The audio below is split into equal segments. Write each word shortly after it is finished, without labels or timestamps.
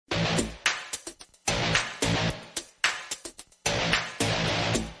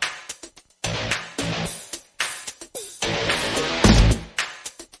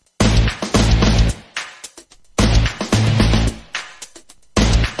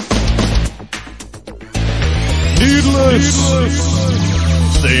Needless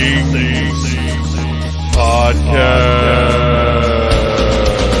Things Podcast.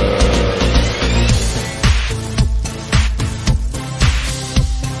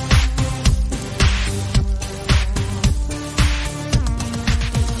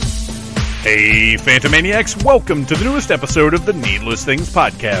 Hey, Phantomaniacs, welcome to the newest episode of the Needless Things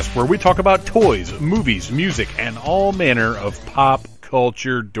Podcast, where we talk about toys, movies, music, and all manner of pop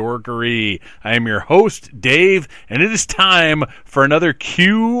culture dorkery. I am your host, Dave, and it is time for another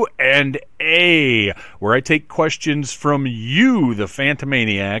Q&A, where I take questions from you, the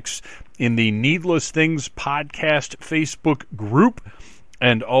Phantomaniacs, in the Needless Things Podcast Facebook group,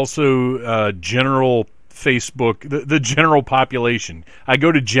 and also general Facebook, the general population. I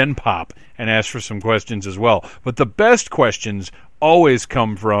go to Gen Pop and ask for some questions as well. But the best questions always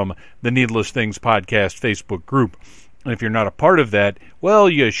come from the Needless Things Podcast Facebook group. And if you're not a part of that, well,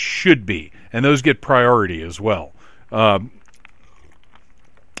 you should be. And those get priority as well.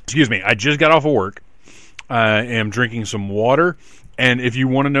 Excuse me, I just got off of work. I am drinking some water. And if you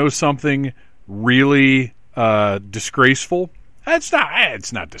want to know something really disgraceful, it's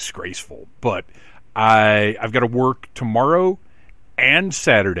not disgraceful, but I've got to work tomorrow and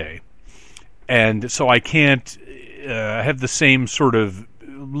Saturday, and so I can't have the same sort of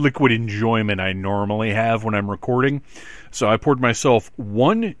liquid enjoyment I normally have when I'm recording. So I poured myself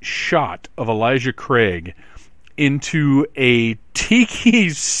one shot of Elijah Craig into a tiki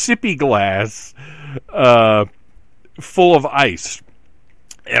sippy glass full of ice.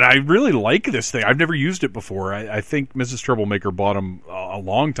 And I really like this thing. I've never used it before. I think Mrs. Troublemaker bought them a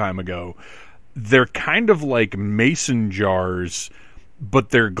long time ago. They're kind of like mason jars, but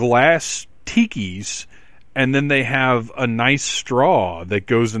they're glass tikis, and then they have a nice straw that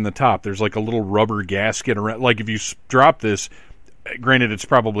goes in the top. There's like a little rubber gasket around. Like if you drop this, granted it's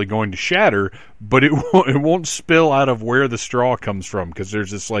probably going to shatter, but it won't spill out of where the straw comes from, because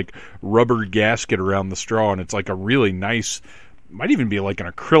there's this like rubber gasket around the straw, and it's like a really nice, might even be like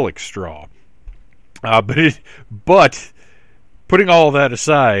an acrylic straw. But putting all that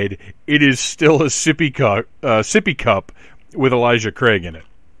aside, it is still a sippy cup with Elijah Craig in it.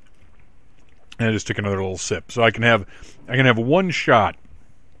 And I just took another little sip, so I can have one shot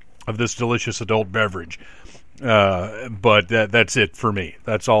of this delicious adult beverage. But that's it for me.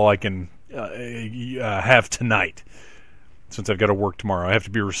 That's all I can have tonight, since I've got to work tomorrow. I have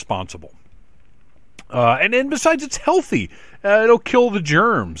to be responsible. And besides, it's healthy. It'll kill the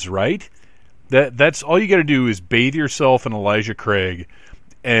germs, right? That's all you got to do is bathe yourself in Elijah Craig,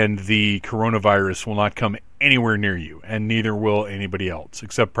 and the coronavirus will not come anywhere near you, and neither will anybody else,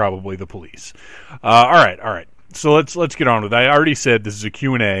 except probably the police. All right. So let's get on with it. I already said this is a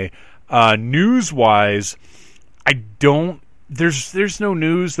Q&A. News-wise, there's no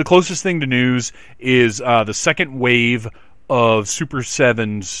news. The closest thing to news is the second wave of Super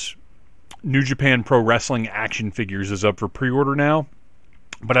 7's New Japan Pro Wrestling action figures is up for pre-order now.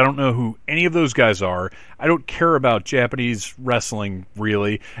 But I don't know who any of those guys are. I don't care about Japanese wrestling,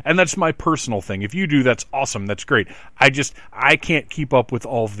 really. And that's my personal thing. If you do, that's awesome. That's great. I can't keep up with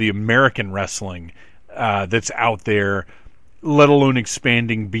all of the American wrestling that's out there, let alone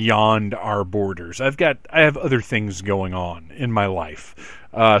expanding beyond our borders. I have other things going on in my life.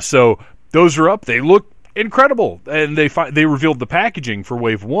 So those are up. They look incredible, and they revealed the packaging for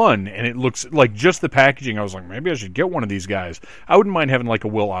Wave 1, and it looks like just the packaging. I was like, maybe I should get one of these guys. I wouldn't mind having like a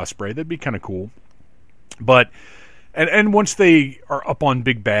Will Ospreay. That'd be kind of cool. But and once they are up on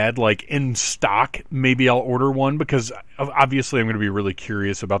Big Bad, like in stock, maybe I'll order one, because obviously I'm going to be really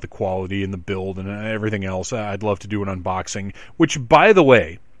curious about the quality and the build and everything else. I'd love to do an unboxing, which, by the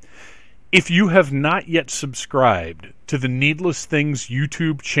way, if you have not yet subscribed to the Needless Things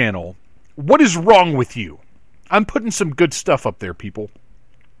YouTube channel, what is wrong with you? I'm putting some good stuff up there, people.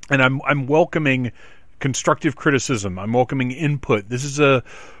 And I'm welcoming constructive criticism. I'm welcoming input. This is a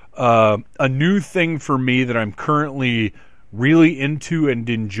new thing for me that I'm currently really into and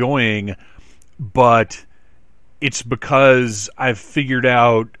enjoying, but it's because I've figured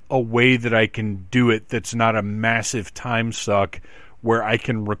out a way that I can do it that's not a massive time suck, where I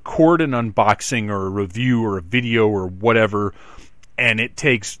can record an unboxing or a review or a video or whatever, and it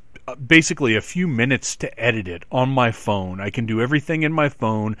takes basically a few minutes to edit it on my phone. I can do everything in my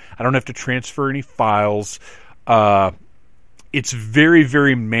phone. I don't have to transfer any files. It's very,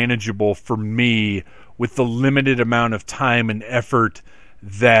 very manageable for me with the limited amount of time and effort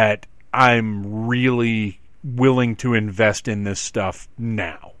that I'm really willing to invest in this stuff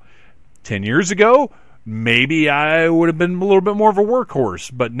now. 10 years ago, maybe I would have been a little bit more of a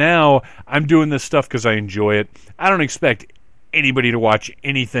workhorse, but now I'm doing this stuff because I enjoy it. I don't expect anybody to watch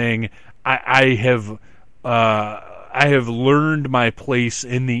anything. I I have learned my place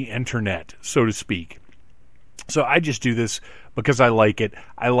in the internet, so to speak. So I just do this because I like it.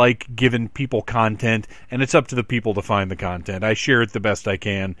 I like giving people content, and it's up to the people to find the content. I share it the best I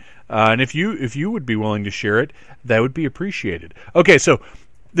can, and if you would be willing to share it, that would be appreciated. Okay, so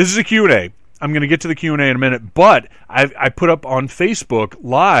this is a Q&A. I'm going to get to the Q&A in a minute, but I put up on Facebook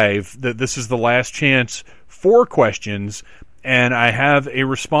Live that this is the last chance for questions, and I have a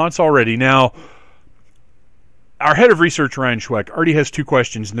response already. Now, our head of research, Ryan Schweck, already has 2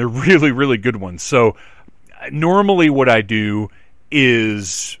 questions, and they're really, really good ones. So normally what I do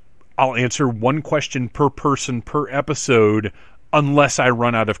is I'll answer 1 question per person per episode unless I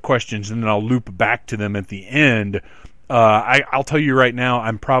run out of questions, and then I'll loop back to them at the end. I'll tell you right now,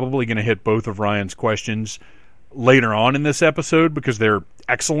 I'm probably going to hit both of Ryan's questions later on in this episode because they're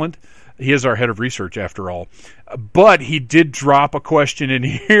excellent. He is our head of research, after all. But he did drop a question in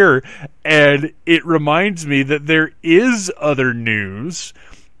here, and it reminds me that there is other news.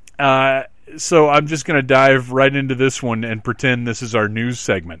 So I'm just going to dive right into this one and pretend this is our news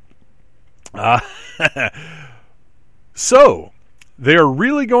segment. So, they are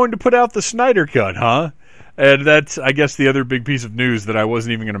really going to put out the Snyder Cut, huh? And that's, I guess, the other big piece of news that I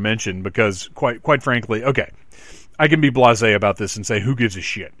wasn't even going to mention because, quite frankly, okay, I can be blasé about this and say, who gives a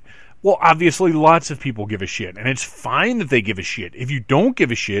shit? Well, obviously, lots of people give a shit, and it's fine that they give a shit. If you don't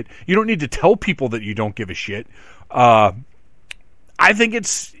give a shit, you don't need to tell people that you don't give a shit. I think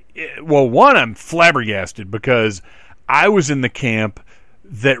it's, well, one, I'm flabbergasted because I was in the camp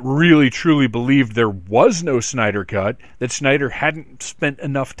that really, truly believed there was no Snyder Cut, that Snyder hadn't spent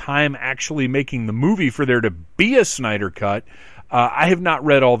enough time actually making the movie for there to be a Snyder Cut. I have not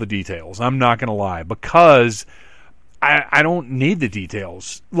read all the details, I'm not going to lie, because I don't need the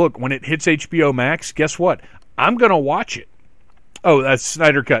details. Look, when it hits HBO Max, guess what? I'm going to watch it. Oh, that's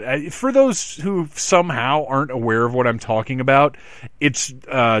Snyder Cut. For those who somehow aren't aware of what I'm talking about, it's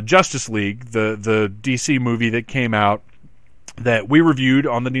Justice League, the DC movie that came out that we reviewed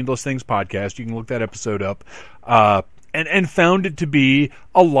on the Needless Things podcast. You can look that episode up. And found it to be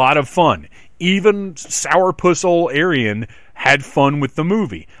a lot of fun. Even sourpuss old Arian had fun with the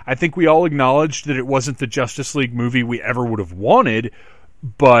movie. I think we all acknowledged that it wasn't the Justice League movie we ever would have wanted,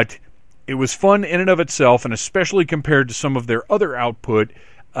 but it was fun in and of itself, and especially compared to some of their other output,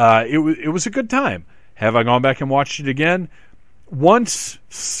 it was a good time. Have I gone back and watched it again? Once,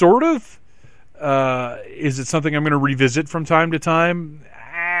 sort of. Is it something I'm going to revisit from time to time?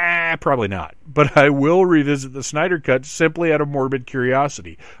 Probably not. But I will revisit the Snyder Cut simply out of morbid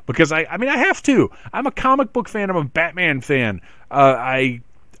curiosity. Because, I mean, I have to. I'm a comic book fan. I'm a Batman fan. I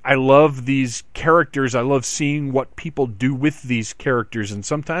love these characters. I love seeing what people do with these characters. And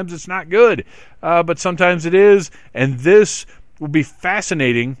sometimes it's not good. But sometimes it is. And this will be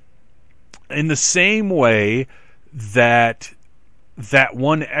fascinating in the same way that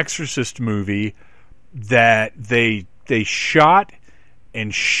one Exorcist movie that they shot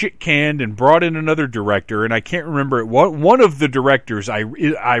and shit-canned and brought in another director, and I can't remember it. One of the directors I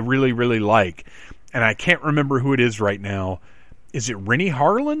really, really like, and I can't remember who it is right now. Is it Rennie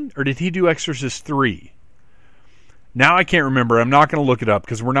Harlan, or did he do Exorcist 3? Now I can't remember. I'm not going to look it up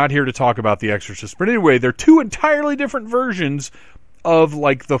because we're not here to talk about The Exorcist. But anyway, they're 2 entirely different versions of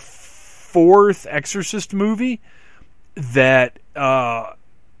like the 4th Exorcist movie that, and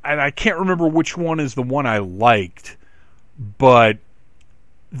I can't remember which one is the one I liked, but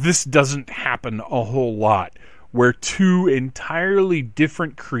this doesn't happen a whole lot, where 2 entirely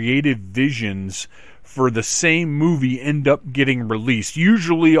different creative visions for the same movie end up getting released.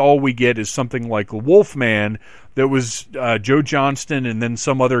 Usually all we get is something like Wolfman that was Joe Johnston and then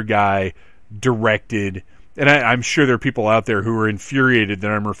some other guy directed. And I'm sure there are people out there who are infuriated that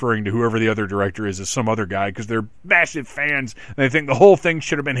I'm referring to whoever the other director is as some other guy because they're massive fans and they think the whole thing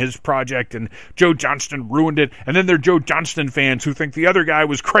should have been his project and Joe Johnston ruined it. And then they're Joe Johnston fans who think the other guy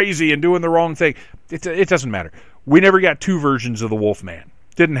was crazy and doing the wrong thing. It doesn't matter. We never got 2 versions of the Wolfman.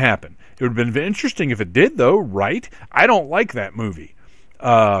 Didn't happen. It would have been interesting if it did, though, right? I don't like that movie.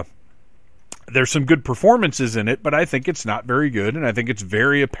 There's some good performances in it, but I think it's not very good, and I think it's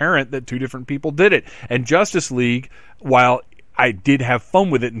very apparent that 2 different people did it. And Justice League, while I did have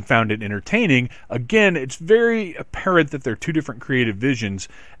fun with it and found it entertaining, again, it's very apparent that they're 2 different creative visions,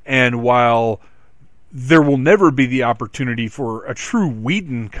 and while there will never be the opportunity for a true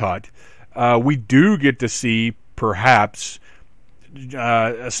Whedon cut, we do get to see, perhaps,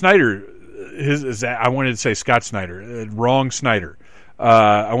 Snyder, I wanted to say Scott Snyder, wrong Snyder.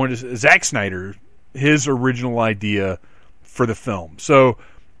 I wanted to Zack Snyder, his original idea for the film. So,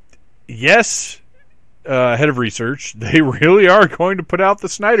 yes, head of research. They really are going to put out the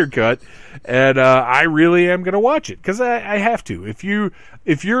Snyder Cut, and I really am going to watch it because I have to. If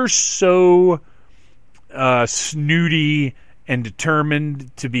you're so snooty and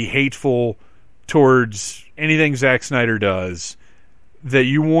determined to be hateful towards anything Zack Snyder does, that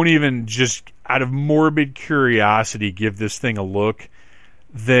you won't even just out of morbid curiosity give this thing a look,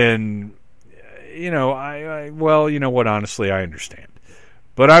 then well, you know what? Honestly, I understand,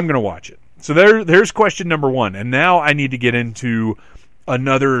 but I'm going to watch it. So there's question number one, and now I need to get into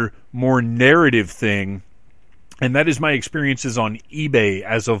another more narrative thing, and that is my experiences on eBay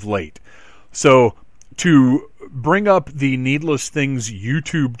as of late. So to bring up the Needless Things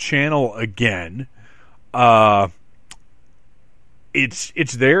YouTube channel again,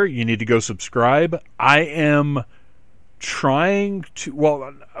 it's there. You need to go subscribe. I am trying to.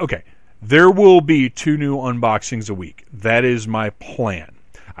 Well, okay. There will be 2 new unboxings a week. That is my plan.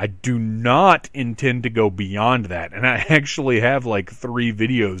 I do not intend to go beyond that. And I actually have like 3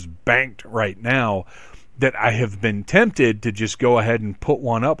 videos banked right now that I have been tempted to just go ahead and put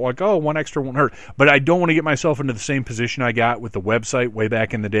one up. Like, oh, one extra won't hurt. But I don't want to get myself into the same position I got with the website way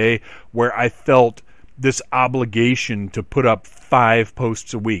back in the day where I felt this obligation to put up 5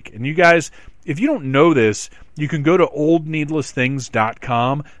 posts a week. And you guys, if you don't know this, you can go to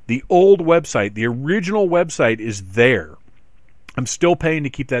oldneedlessthings.com. The old website, the original website is there. I'm still paying to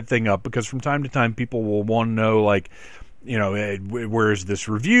keep that thing up because from time to time people will want to know, like, where is this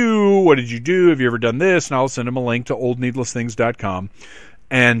review? What did you do? Have you ever done this? And I'll send them a link to oldneedlessthings.com.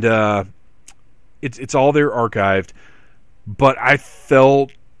 And it's all there archived. But I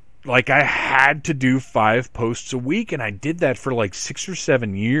felt like I had to do 5 posts a week, and I did that for like 6 or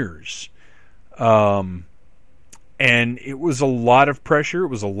 7 years. And it was a lot of pressure. It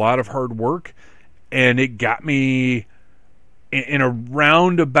was a lot of hard work. And it got me, in a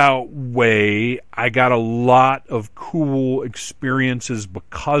roundabout way, I got a lot of cool experiences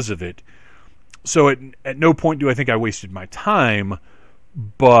because of it. So at no point do I think I wasted my time,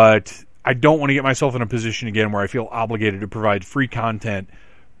 but I don't want to get myself in a position again where I feel obligated to provide free content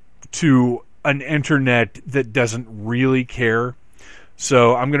to an internet that doesn't really care.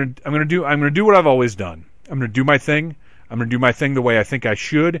 So I'm gonna do what I've always done. I'm gonna do my thing. I'm gonna do my thing the way I think I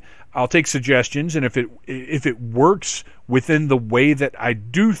should. I'll take suggestions, and if it works within the way that I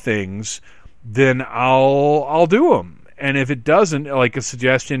do things, then I'll do them. And if it doesn't, like a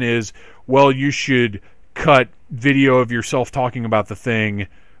suggestion is, well, you should cut video of yourself talking about the thing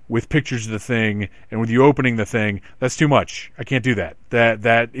with pictures of the thing and with you opening the thing. That's too much. I can't do that.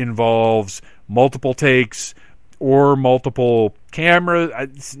 That involves multiple takes or multiple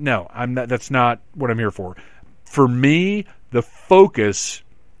cameras. No, I'm not. That's not what I'm here for. For me, the focus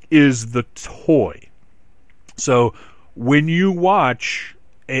is the toy. So when you watch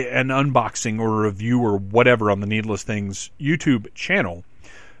an unboxing or a review or whatever on the Needless Things YouTube channel,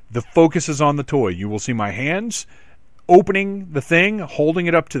 the focus is on the toy. You will see my hands opening the thing, holding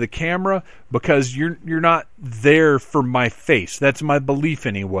it up to the camera, because you're not there for my face. That's my belief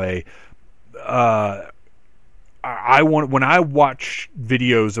anyway. I want, when I watch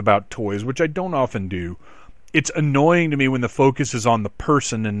videos about toys, which I don't often do, it's annoying to me when the focus is on the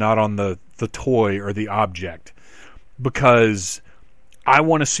person and not on the toy or the object, because I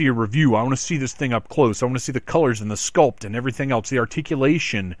want to see a review. I want to see this thing up close. I want to see the colors and the sculpt and everything else, the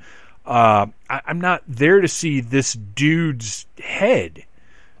articulation. I'm not there to see this dude's head.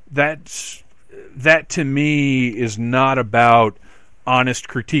 That to me is not about honest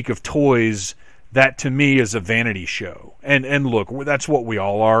critique of toys. That to me is a vanity show. And look, that's what we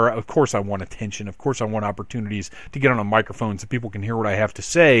all are. Of course I want attention. Of course I want opportunities to get on a microphone so people can hear what I have to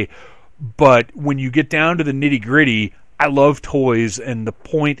say. But when you get down to the nitty-gritty, I love toys, and the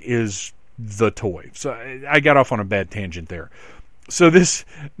point is the toy. So I got off on a bad tangent there. So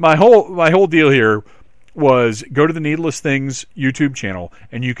my whole deal here was go to the Needless Things YouTube channel,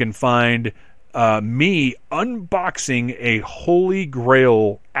 and you can find me unboxing a Holy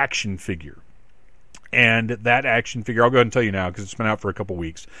Grail action figure. And that action figure, I'll go ahead and tell you now because it's been out for a couple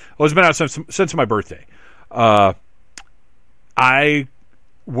weeks. Well, it's been out since my birthday. I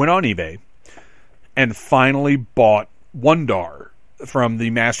went on eBay and finally bought Wondar from the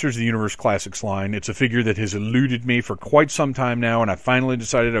Masters of the Universe Classics line. It's a figure that has eluded me for quite some time now, and I finally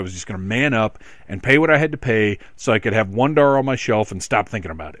decided I was just going to man up and pay what I had to pay so I could have Wondar on my shelf and stop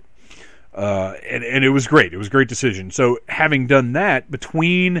thinking about it. And it was great. It was a great decision. So having done that,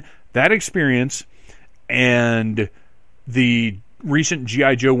 between that experience and the recent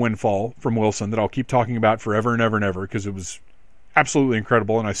G.I. Joe windfall from Wilson that I'll keep talking about forever and ever and ever because it was absolutely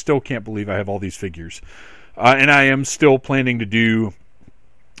incredible, and I still can't believe I have all these figures. And I am still planning to do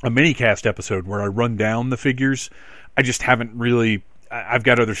a mini cast episode where I run down the figures. I just haven't really. I've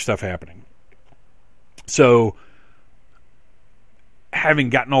got other stuff happening. So, having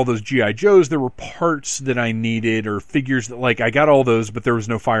gotten all those G.I. Joes, there were parts that I needed or figures that, like, I got all those, but there was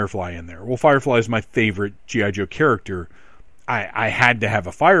no Firefly in there. Well, Firefly is my favorite G.I. Joe character. I had to have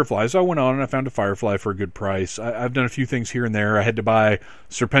a Firefly, so I went on and I found a Firefly for a good price. I've done a few things here and there. I had to buy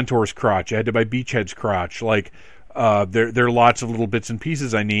Serpentor's crotch. I had to buy Beachhead's crotch. Like, there are lots of little bits and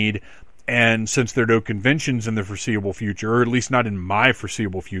pieces I need. And since there are no conventions in the foreseeable future, or at least not in my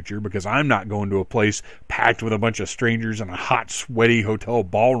foreseeable future, because I'm not going to a place packed with a bunch of strangers in a hot, sweaty hotel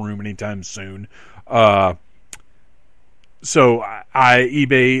ballroom anytime soon. So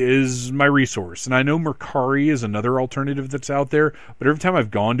eBay is my resource. And I know Mercari is another alternative that's out there, but every time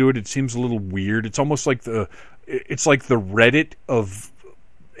I've gone to it, it seems a little weird. It's almost like the Reddit of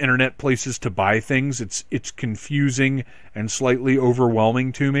internet places to buy things. It's confusing and slightly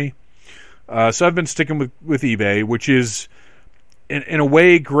overwhelming to me. So I've been sticking with eBay, which is in a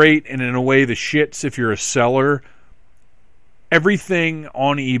way great, and in a way the shits if you're a seller. Everything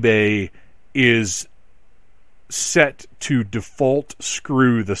on eBay is set to default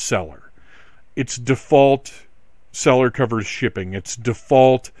screw the seller. It's default seller covers shipping. It's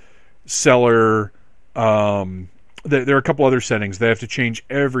default seller. There are a couple other settings they have to change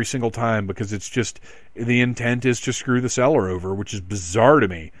every single time because it's just the intent is to screw the seller over, which is bizarre to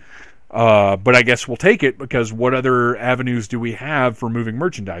me. But I guess we'll take it because what other avenues do we have for moving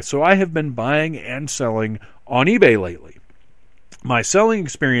merchandise? So I have been buying and selling on eBay lately. My selling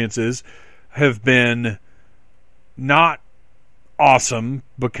experiences have been not awesome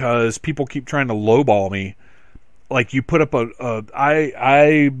because people keep trying to lowball me. Like you put up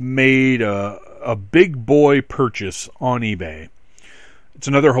I made a big boy purchase on eBay. It's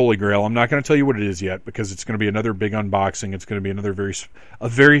another holy grail. I'm not going to tell you what it is yet because it's going to be another big unboxing. It's going to be another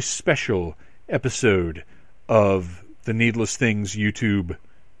very special episode of the Needless Things YouTube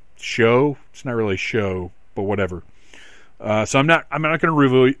show. It's not really a show, but whatever. So I'm not going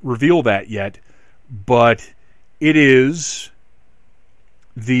to reveal that yet, but it is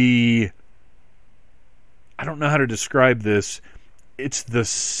I don't know how to describe this. It's the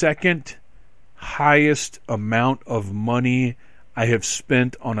second highest amount of money I have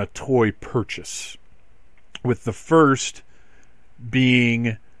spent on a toy purchase, with the first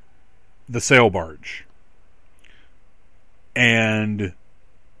being the sail barge. And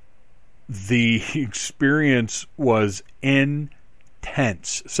the experience was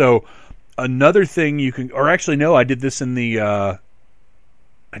intense. So another thing you can, or actually no, I did this in the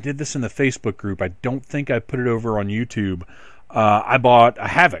Facebook group. I don't think I put it over on YouTube. I bought a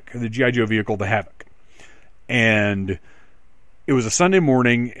Havoc, the G.I. Joe vehicle, the Havoc. And it was a Sunday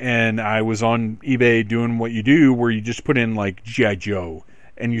morning, and I was on eBay doing what you do, where you just put in, like, G.I. Joe.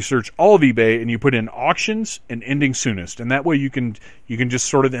 And you search all of eBay, and you put in auctions and ending soonest. And that way you can just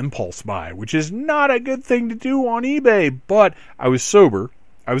sort of impulse buy, which is not a good thing to do on eBay. But I was sober.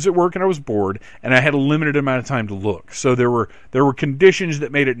 I was at work and I was bored, and I had a limited amount of time to look. So there were conditions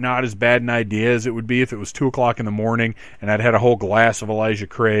that made it not as bad an idea as it would be if it was 2 o'clock in the morning and I'd had a whole glass of Elijah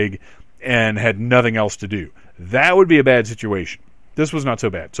Craig and had nothing else to do. That would be a bad situation. This was not so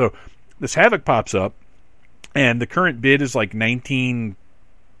bad. So this Havoc pops up, and the current bid is like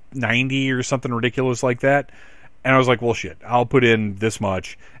 $19.90 or something ridiculous like that. And I was like, well, shit, I'll put in this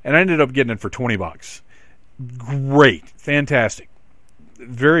much. And I ended up getting it for $20. Great. Fantastic.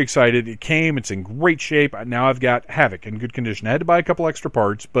 Very excited. It came. It's in great shape. Now I've got Havoc in good condition. I had to buy a couple extra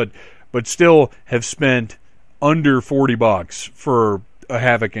parts, but still have spent under $40 for a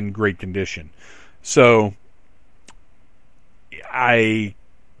Havoc in great condition. So I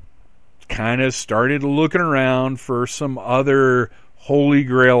kind of started looking around for some other holy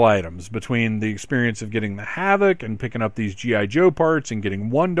grail items between the experience of getting the Havoc and picking up these G.I. Joe parts and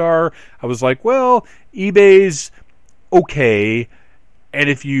getting Wondar. I was like, well, eBay's okay. And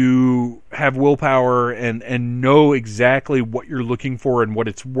if you have willpower and know exactly what you're looking for and what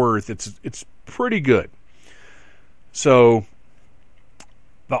it's worth, it's pretty good. So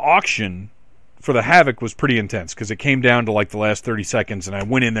the auction for the Havoc was pretty intense because it came down to like the last 30 seconds, and I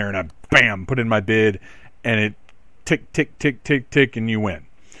went in there and I bam put in my bid, and it tick tick tick tick tick, and you win.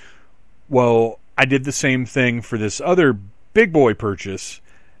 Well, I did the same thing for this other big boy purchase,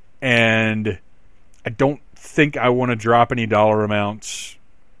 and I don't think I want to drop any dollar amounts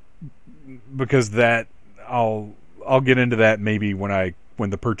because that I'll get into that maybe when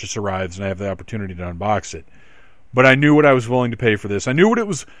the purchase arrives and I have the opportunity to unbox it. But I knew what I was willing to pay for this. I knew what it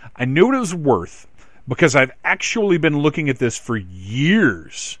was worth because I've actually been looking at this for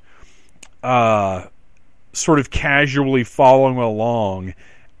years, sort of casually following along,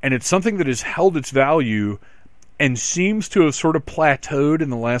 And it's something that has held its value and seems to have sort of plateaued in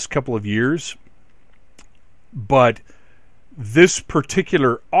the last couple of years. But this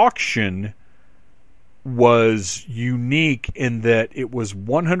particular auction was unique in that it was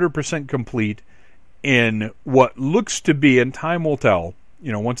 100% complete in what looks to be, and time will tell,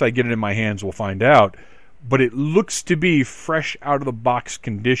 once I get it in my hands we'll find out, but it looks to be fresh out of the box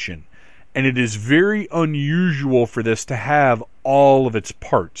condition. And it is very unusual for this to have all of its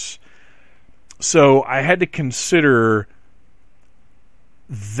parts. So I had to consider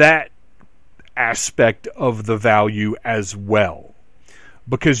that aspect of the value as well,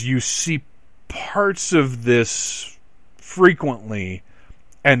 because you see parts of this frequently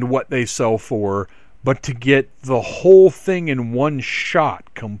and what they sell for, but to get the whole thing in one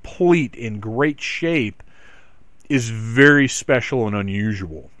shot, complete, in great shape, is very special and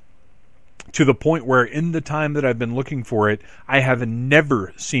unusual. To the point where in the time that I've been looking for it, I have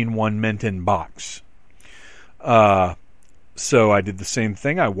never seen one mint in box. So I did the same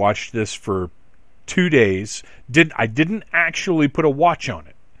thing. I watched this for 2 days. I didn't actually put a watch on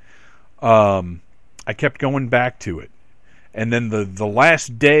it. I kept going back to it. And then the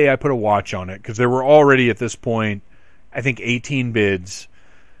last day I put a watch on it, because there were already at this point, I think 18 bids.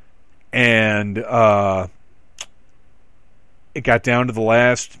 And it got down to the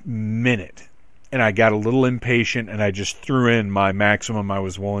last minute. And I got a little impatient, and I just threw in my maximum I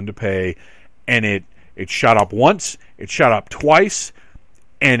was willing to pay. And it shot up once, it shot up twice,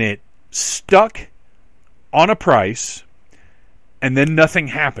 and it stuck on a price, and then nothing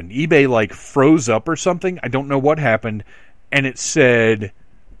happened. eBay froze up or something. I don't know what happened. And it said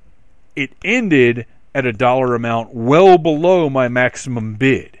it ended at a dollar amount well below my maximum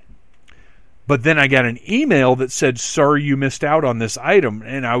bid. But then I got an email that said, sorry you missed out on this item.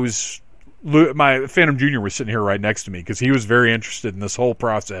 And my Phantom Jr. was sitting here right next to me because he was very interested in this whole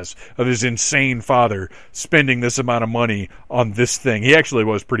process of his insane father spending this amount of money on this thing. He actually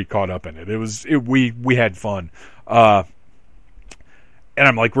was pretty caught up in it. We had fun. And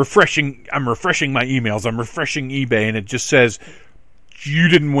I'm refreshing my emails. I'm refreshing eBay, and it just says, you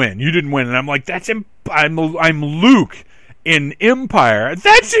didn't win. And I'm like, I'm Luke in Empire.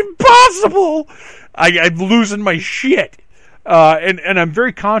 That's impossible. I'm losing my shit. And I'm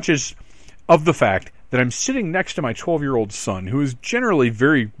very conscious of the fact that I'm sitting next to my 12-year-old son, who is generally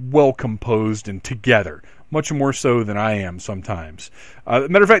very well composed and together, much more so than I am sometimes.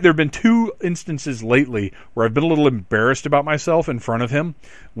 Matter of fact, there have been 2 instances lately where I've been a little embarrassed about myself in front of him.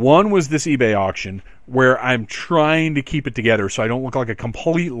 One was this eBay auction where I'm trying to keep it together so I don't look like a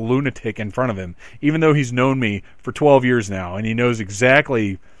complete lunatic in front of him, even though he's known me for 12 years now, and he knows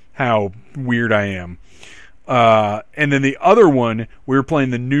exactly how weird I am. And then the other one, we were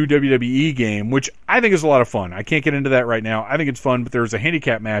playing the new WWE game, which I think is a lot of fun. I can't get into that right now. I think it's fun, but there was a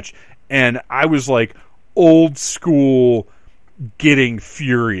handicap match, and I was old school getting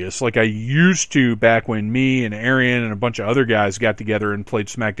furious like I used to back when me and Arian and a bunch of other guys got together and played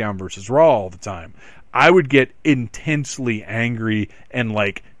SmackDown versus Raw all the time. I would get intensely angry and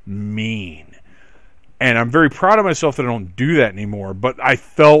mean. And I'm very proud of myself that I don't do that anymore, but I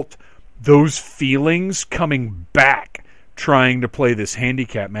felt those feelings coming back trying to play this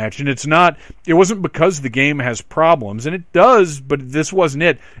handicap match. And it wasn't because the game has problems, and it does, but this wasn't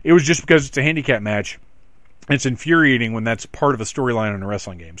it. It was just because it's a handicap match. It's infuriating when that's part of a storyline in a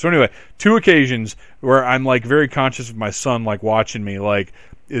wrestling game. So anyway, 2 occasions where I'm very conscious of my son watching me,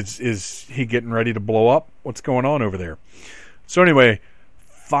 is he getting ready to blow up? What's going on over there? So anyway,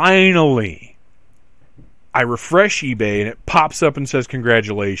 finally, I refresh eBay and it pops up and says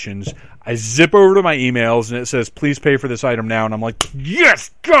congratulations. I zip over to my emails and it says please pay for this item now, and I'm like, yes,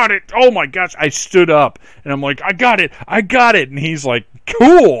 got it. Oh my gosh, I stood up and I'm like, I got it. And he's like,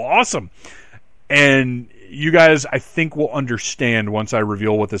 cool, awesome. And you guys, I think, will understand once I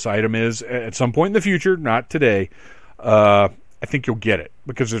reveal what this item is at some point in the future, not today. I think you'll get it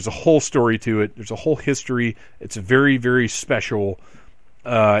because there's a whole story to it. There's a whole history. It's very, very special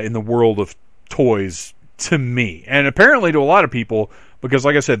in the world of toys to me, and apparently to a lot of people, because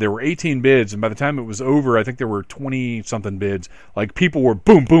like I said, there were 18 bids, and by the time it was over, I think there were 20-something bids. People were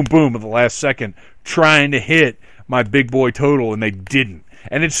boom, boom, boom at the last second trying to hit my big boy total, and they didn't.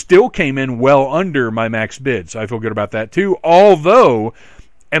 And it still came in well under my max bid, so I feel good about that too. Although,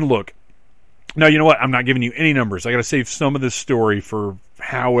 and look, now you know what? I'm not giving you any numbers. I got to save some of this story for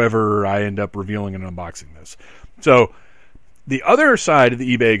however I end up revealing and unboxing this. So, the other side of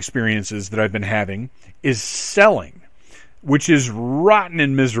the eBay experiences that I've been having is selling, which is rotten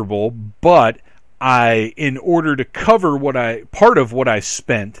and miserable, but in order to cover part of what I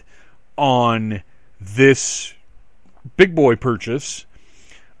spent on this big boy purchase,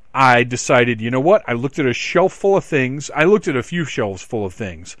 I decided, you know what? I looked at a shelf full of things. I looked at a few shelves full of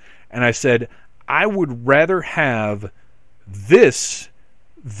things. And I said, I would rather have this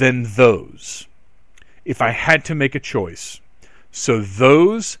than those if I had to make a choice. So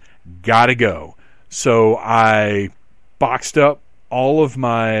those gotta go. So I boxed up all of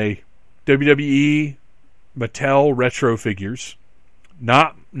my WWE Mattel retro figures.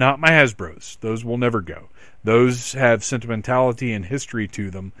 Not my Hasbros. Those will never go. Those have sentimentality and history to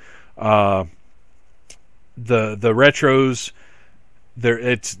them. The retros,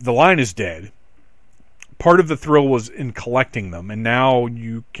 the line is dead. Part of the thrill was in collecting them, and now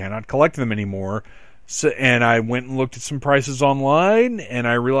you cannot collect them anymore. So, and I went and looked at some prices online, and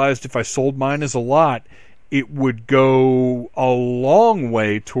I realized if I sold mine as a lot, it would go a long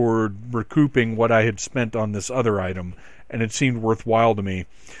way toward recouping what I had spent on this other item, and it seemed worthwhile to me.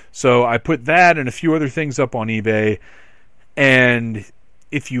 So I put that and a few other things up on eBay, and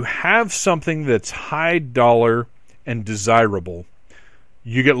if you have something that's high dollar and desirable,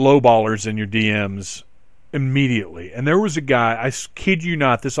 you get lowballers in your DMs immediately. And there was a guy, I kid you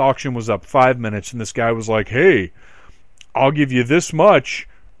not, this auction was up 5 minutes, and this guy was like, hey, I'll give you this much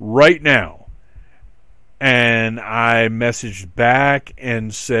right now. And I messaged back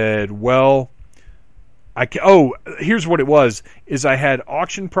and said, well, here's what it was, is I had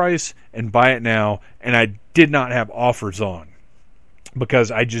auction price and buy it now, and I did not have offers on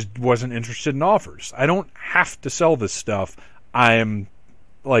because I just wasn't interested in offers. I don't have to sell this stuff. I am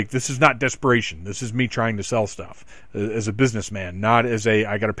like, this is not desperation. This is me trying to sell stuff as a businessman, not as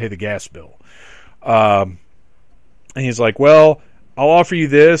I got to pay the gas bill. And he's like, well, I'll offer you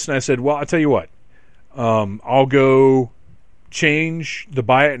this. And I said, well, I'll tell you what, I'll go change the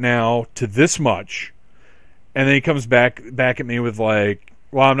buy it now to this much. And then he comes back at me with like,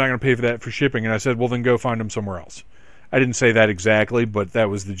 well, I'm not going to pay for that for shipping. And I said, well, then go find them somewhere else. I didn't say that exactly, but that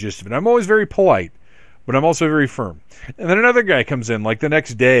was the gist of it. I'm always very polite, but I'm also very firm. And then another guy comes in like the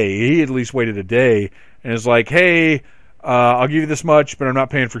next day. He at least waited a day and is like, hey, I'll give you this much, but I'm not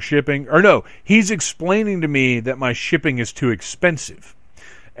paying for shipping. Or no, he's explaining to me that my shipping is too expensive.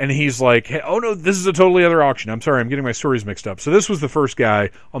 And he's like, hey, oh no, this is a totally other auction. I'm sorry, I'm getting my stories mixed up. So this was the first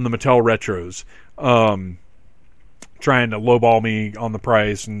guy on the Mattel Retros, trying to lowball me on the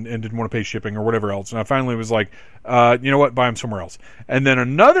price and didn't want to pay shipping or whatever else. And I finally was like, you know what, buy them somewhere else. And then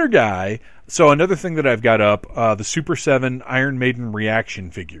another guy, so another thing that I've got up, the Super 7 Iron Maiden reaction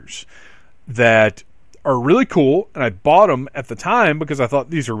figures that are really cool. And I bought them at the time because I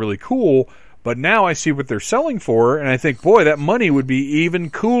thought these are really cool. But now I see what they're selling for, and I think, boy, that money would be even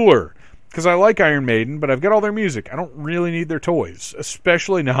cooler. Because I like Iron Maiden, but I've got all their music. I don't really need their toys,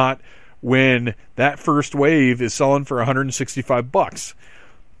 especially not when that first wave is selling for $165.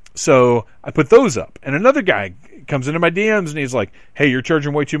 So I put those up. And another guy comes into my DMs and he's like, hey, you're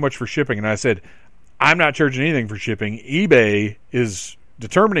charging way too much for shipping. And I said, I'm not charging anything for shipping. eBay is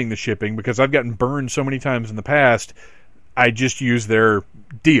determining the shipping because I've gotten burned so many times in the past. I just use their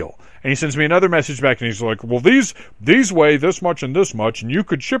deal. And he sends me another message back and he's like, well, these weigh this much and this much, and you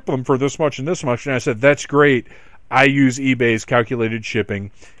could ship them for this much and this much. And I said, that's great. I use eBay's calculated shipping.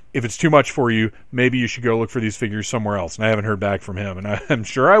 If it's too much for you, maybe you should go look for these figures somewhere else. And I haven't heard back from him, and I'm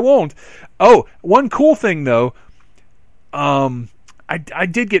sure I won't. Oh, one cool thing, though, I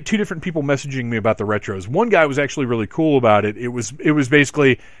did get two different people messaging me about the retros. One guy was actually really cool about it. It was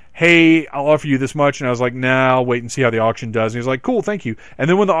basically, hey, I'll offer you this much. And I was like, nah, I'll wait and see how the auction does. And he was like, cool, thank you. And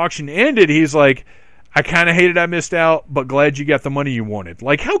then when the auction ended, he's like, I kind of hated I missed out, but glad you got the money you wanted.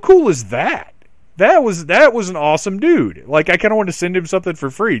 Like, how cool is that? That was an awesome dude. Like, I kind of want to send him something for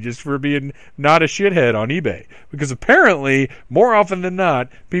free just for being not a shithead on eBay. Because apparently, more often than not,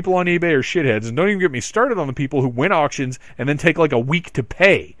 people on eBay are shitheads. And don't even get me started on the people who win auctions and then take like a week to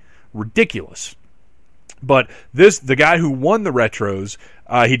pay. Ridiculous. But the guy who won the retros,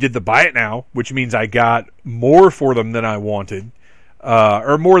 he did the buy it now, which means I got more for them than I wanted.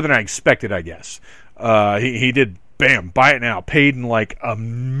 Or more than I expected, I guess. He did, bam, buy it now. Paid in like a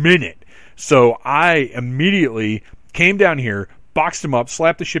minute. So I immediately came down here, boxed them up,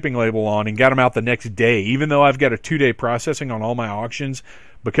 slapped the shipping label on, and got them out the next day, even though I've got a 2-day processing on all my auctions,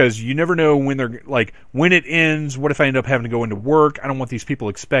 because you never know when they're, like, when it ends. What if I end up having to go into work? I don't want these people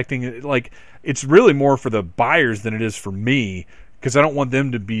expecting it. Like, it's really more for the buyers than it is for me, because I don't want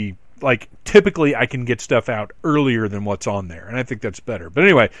them to be, like, typically I can get stuff out earlier than what's on there, and I think that's better. But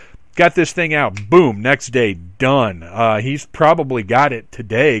anyway, got this thing out, boom, next day, done. He's probably got it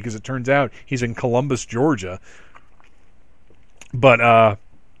today, because it turns out he's in Columbus, Georgia. But,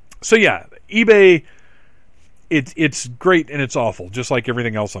 so yeah, eBay, it's great and it's awful, just like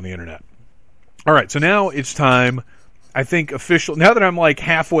everything else on the internet. All right, so now it's time I think now that I'm like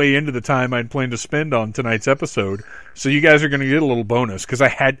halfway into the time I'd planned to spend on tonight's episode, so you guys are going to get a little bonus because I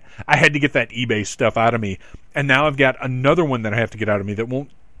had to get that eBay stuff out of me, and now I've got another one that I have to get out of me that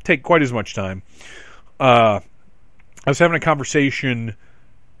won't take quite as much time. I was having a conversation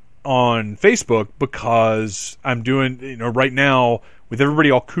on Facebook because I'm doing, right now with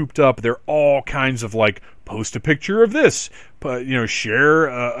everybody all cooped up, there are all kinds of like post a picture of this, share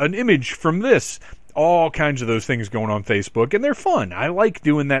an image from this. All kinds of those things going on Facebook, and they're fun. I like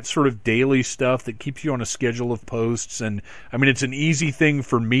doing that sort of daily stuff that keeps you on a schedule of posts, and I mean, it's an easy thing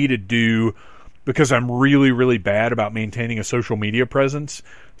for me to do because I'm really, really bad about maintaining a social media presence,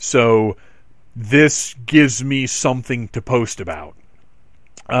 so this gives me something to post about.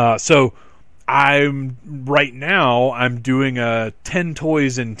 So I'm doing a 10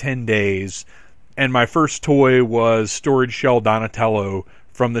 toys in 10 days, and my first toy was Storage Shell Donatello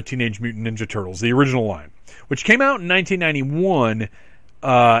from the Teenage Mutant Ninja Turtles, the original line, which came out in 1991,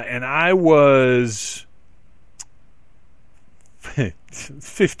 and I was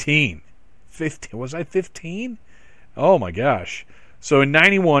 15. Was I 15? Oh my gosh. So in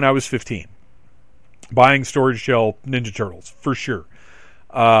 91, I was 15. Buying Storage Shell Ninja Turtles, for sure.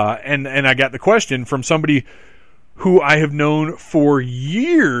 And I got the question from somebody who I have known for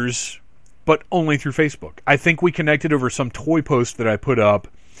years, but only through Facebook. I think we connected over some toy post that I put up,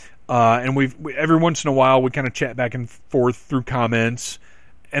 and we every once in a while we kind of chat back and forth through comments,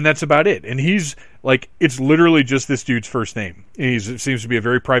 and that's about it. And he's like, it's literally just this dude's first name. It seems to be a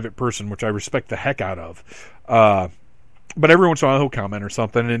very private person, which I respect the heck out of. But every once in a while he'll comment or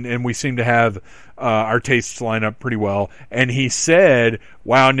something, and we seem to have our tastes line up pretty well. And he said,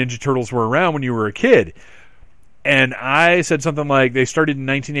 wow, Ninja Turtles were around when you were a kid. And I said something like, they started in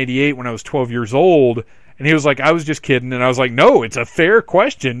 1988 when I was 12 years old. And he was like, I was just kidding. And I was like, no, it's a fair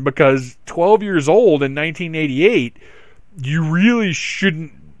question, because 12 years old in 1988, you really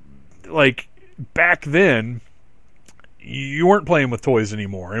shouldn't, like, back then, you weren't playing with toys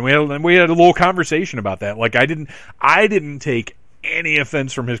anymore. And we had a little conversation about that. Like, I didn't take any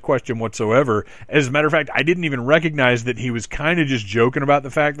offense from his question whatsoever. As a matter of fact, I didn't even recognize that he was kind of just joking about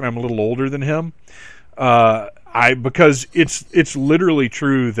the fact that I'm a little older than him. Because it's literally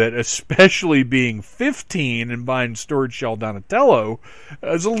true that, especially being 15 and buying Storage Shell Donatello, it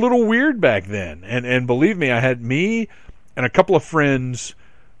was a little weird back then. And believe me, I had me and a couple of friends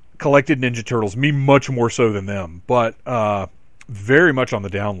collected Ninja Turtles, me much more so than them, but very much on the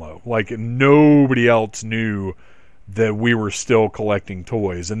down low. Like, nobody else knew that we were still collecting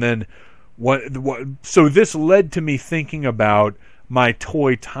toys. And then so this led to me thinking about my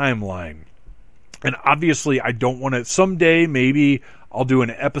toy timeline. And obviously, I don't want to... Someday, maybe I'll do an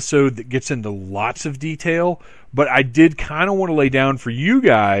episode that gets into lots of detail. But I did kind of want to lay down for you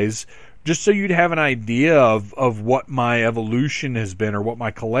guys, just so you'd have an idea of what my evolution has been, or what my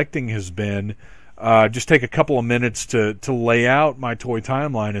collecting has been. Just take a couple of minutes to lay out my toy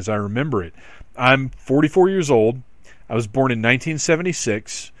timeline as I remember it. I'm 44 years old. I was born in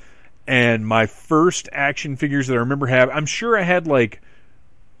 1976. And my first action figures that I remember I'm sure I had, like,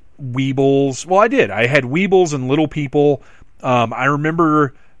 Weebles. Well, I did. I had Weebles and Little People. I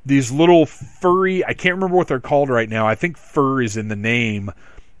remember these little furry... I can't remember what they're called right now. I think fur is in the name.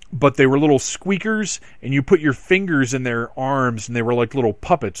 But they were little squeakers, and you put your fingers in their arms, and they were like little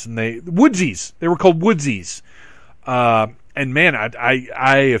puppets. And Woodsies. They were called Woodsies. And man,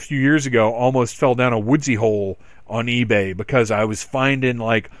 I a few years ago almost fell down a Woodsy hole on eBay because I was finding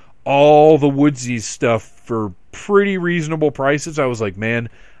like all the Woodsies stuff for pretty reasonable prices. I was like, man,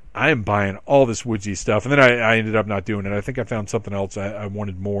 I am buying all this Woodsy stuff. And then I ended up not doing it. I think I found something else I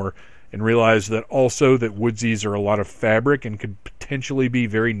wanted more, and realized that also that Woodsies are a lot of fabric and could potentially be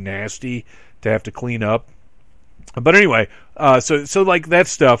very nasty to have to clean up. But anyway, so like that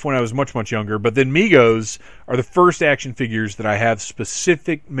stuff when I was much, much younger. But then Migos are the first action figures that I have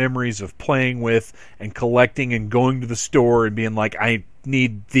specific memories of playing with and collecting and going to the store and being like, I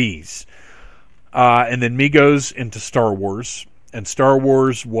need these. And then Migos into Star Wars. And Star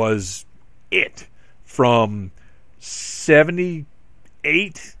Wars was it from 78,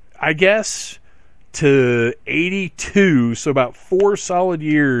 I guess, to 82. So about 4 solid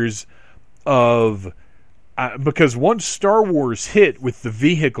years of... because once Star Wars hit with the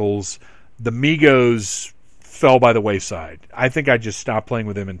vehicles, the Migos fell by the wayside. I think I just stopped playing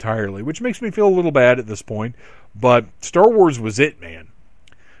with them entirely, which makes me feel a little bad at this point. But Star Wars was it, man.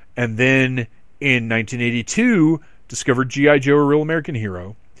 And then in 1982... discovered G.I. Joe, A Real American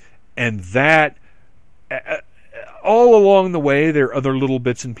Hero. And that, all along the way, there are other little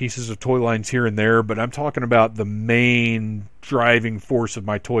bits and pieces of toy lines here and there, but I'm talking about the main driving force of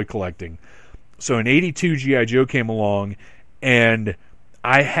my toy collecting. So in 82, G.I. Joe came along, and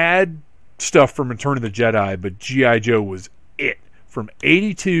I had stuff from Return of the Jedi, but G.I. Joe was it. From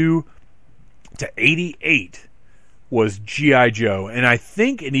 82 to 88 was G.I. Joe. And I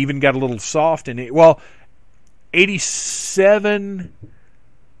think it even got a little soft in it. Well, 87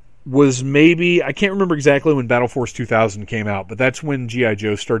 was maybe, I can't remember exactly when Battle Force 2000 came out, but that's when G.I.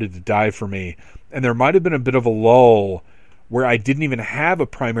 Joe started to die for me. And there might have been a bit of a lull where I didn't even have a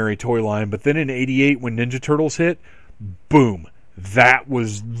primary toy line, but then in 88 when Ninja Turtles hit, boom, that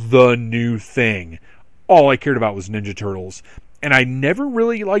was the new thing. All I cared about was Ninja Turtles. And I never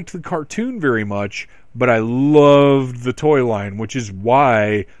really liked the cartoon very much, but I loved the toy line, which is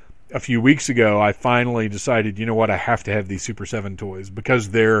why a few weeks ago I finally decided, you know what, I have to have these Super 7 toys, because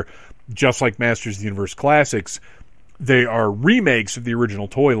they're just like Masters of the Universe Classics. They are remakes of the original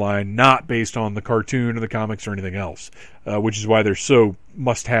toy line, not based on the cartoon or the comics or anything else, which is why they're so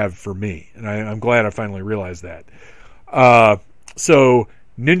must-have for me. And I'm glad I finally realized that. So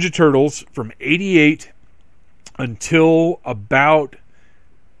Ninja Turtles from 88 until about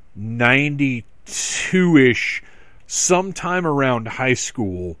 92-ish, sometime around high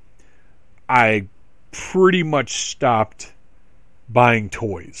school, I pretty much stopped buying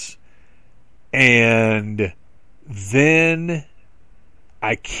toys. And then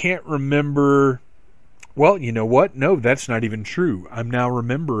I can't remember. Well, you know what? No, that's not even true. I'm now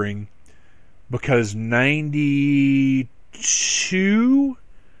remembering, because 91,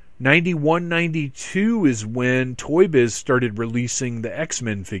 92 is when Toy Biz started releasing the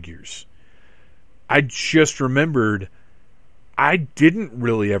X-Men figures. I just remembered I didn't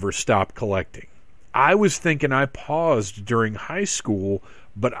really ever stop collecting. I was thinking I paused during high school,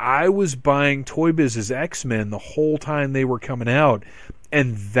 but I was buying Toy Biz's X-Men the whole time they were coming out,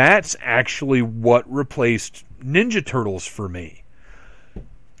 and that's actually what replaced Ninja Turtles for me.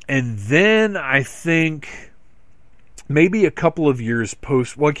 And then I think maybe a couple of years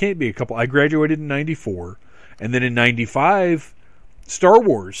post, well, it can't be a couple, I graduated in 94, and then in 95, Star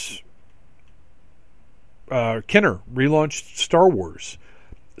Wars, Kenner relaunched Star Wars.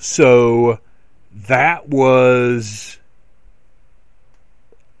 So that was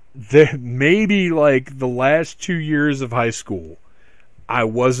maybe like the last 2 years of high school. I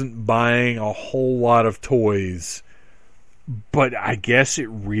wasn't buying a whole lot of toys, but I guess it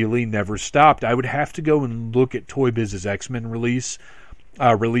really never stopped. I would have to go and look at Toy Biz's X-Men releases,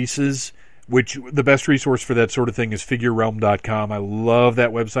 which the best resource for that sort of thing is figurerealm.com. I love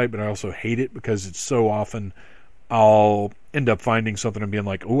that website, but I also hate it because it's so often I'll end up finding something and being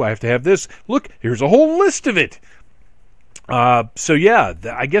like, oh, I have to have this. Look, here's a whole list of it. So yeah,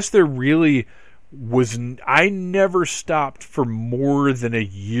 I guess there really was, I never stopped for more than a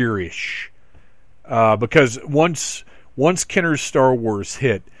year-ish. Because once Kenner's Star Wars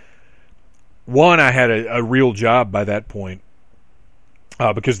hit, one, I had a real job by that point.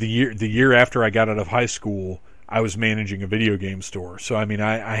 Because the year after I got out of high school, I was managing a video game store. So, I mean,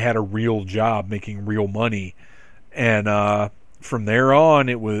 I had a real job making real money. And from there on,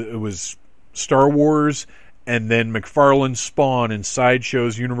 it was Star Wars, and then McFarlane's Spawn, and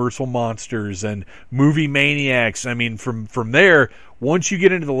Sideshow's Universal Monsters, and Movie Maniacs. I mean, from there, once you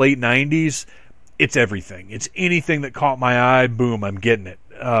get into the late 90s, it's everything. It's anything that caught my eye, boom, I'm getting it.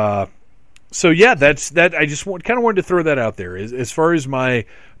 So yeah, that's that. I just kind of wanted to throw that out there. As far as my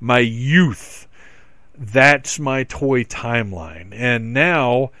youth, that's my toy timeline. And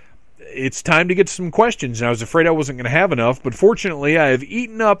now it's time to get some questions. And I was afraid I wasn't going to have enough, but fortunately, I have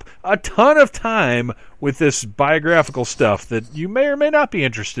eaten up a ton of time with this biographical stuff that you may or may not be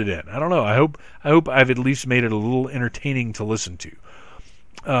interested in. I don't know. I hope I've at least made it a little entertaining to listen to.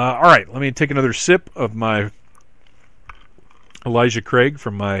 All right, let me take another sip of my Elijah Craig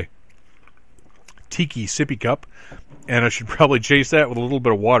from my tiki sippy cup, and I should probably chase that with a little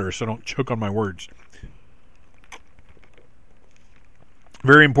bit of water so I don't choke on my words.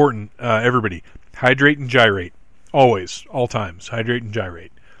 Very important, everybody. Hydrate and gyrate. Always, all times. Hydrate and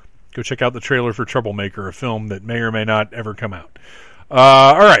gyrate. Go check out the trailer for Troublemaker, a film that may or may not ever come out.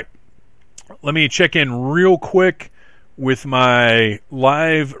 All right. Let me check in real quick with my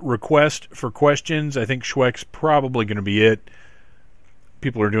live request for questions. I think Schweck's probably going to be it.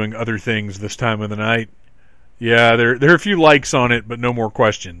 People are doing other things this time of the night. Yeah, there are a few likes on it, but no more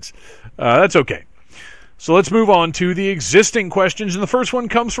questions. That's okay. So let's move on to the existing questions. And the first one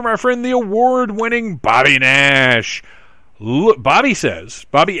comes from our friend, the award-winning Bobby Nash.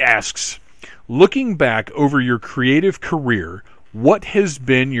 Bobby asks, looking back over your creative career, what has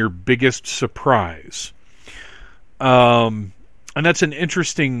been your biggest surprise? And that's an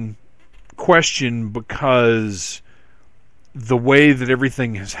interesting question because the way that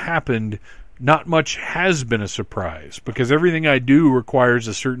everything has happened, not much has been a surprise, because everything I do requires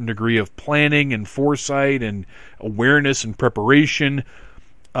a certain degree of planning and foresight and awareness and preparation.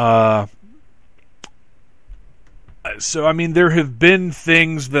 So, I mean, there have been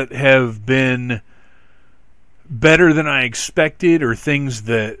things that have been better than I expected, or things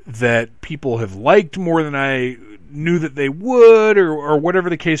that people have liked more than I knew that they would, or whatever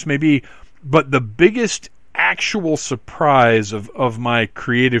the case may be. But the biggest actual surprise of my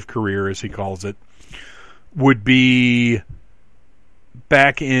creative career, as he calls it, would be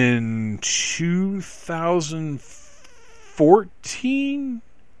back in 2014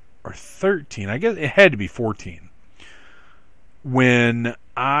 or 13. I guess it had to be 14. When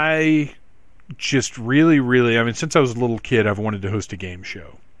I just really, I mean, since I was a little kid, I've wanted to host a game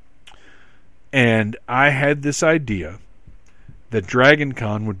show. And I had this idea that Dragon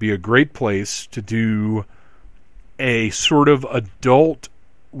Con would be a great place to do a sort of adult,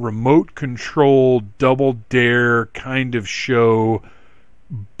 remote-controlled, Double Dare kind of show,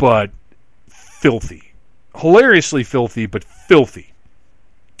 but filthy. Hilariously filthy, but filthy.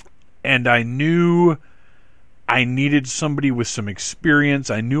 And I knew I needed somebody with some experience.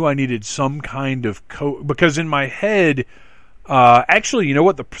 I knew I needed some kind of because in my head, actually, you know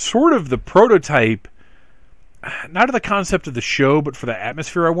what? The prototype, not of the concept of the show, but for the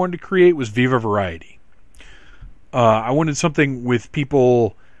atmosphere I wanted to create, was Viva Variety. I wanted something with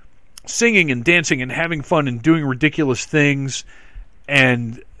people singing and dancing and having fun and doing ridiculous things.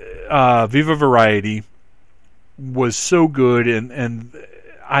 And Viva Variety was so good, and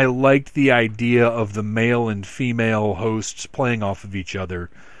I liked the idea of the male and female hosts playing off of each other.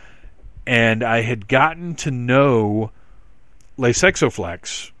 And I had gotten to know Les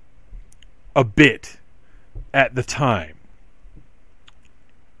Sexoflex a bit at the time.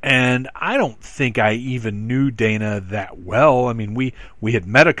 And I don't think I even knew Dana that well. I mean, we had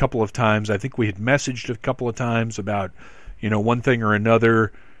met a couple of times. I think we had messaged a couple of times about, one thing or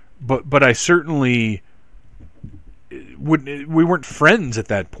another. But I certainly we weren't friends at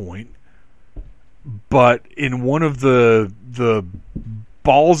that point. But in one of the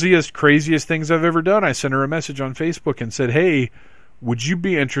ballsiest, craziest things I've ever done, I sent her a message on Facebook and said, "Hey, would you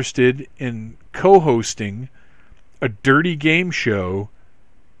be interested in co-hosting a dirty game show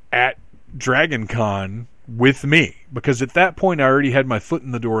at Dragon Con with me?" Because at that point I already had my foot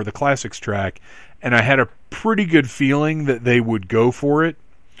in the door of the Classics track, and I had a pretty good feeling that they would go for it.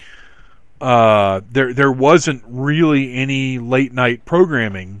 There wasn't really any late night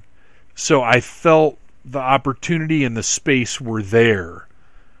programming, so I felt the opportunity and the space were there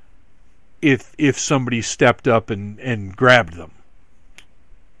if somebody stepped up and grabbed them.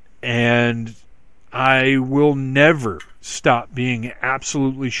 And I will never stop being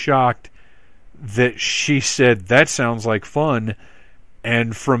absolutely shocked that she said, "That sounds like fun."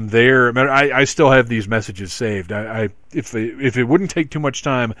 And from there, I still have these messages saved. If it wouldn't take too much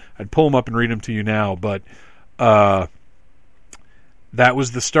time, I'd pull them up and read them to you now. But that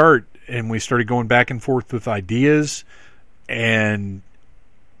was the start, and we started going back and forth with ideas. And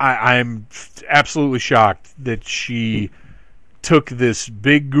I'm absolutely shocked that she took this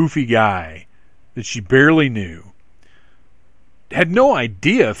big, goofy guy that she barely knew, had no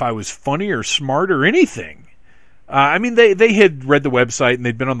idea if I was funny or smart or anything. I mean, they had read the website and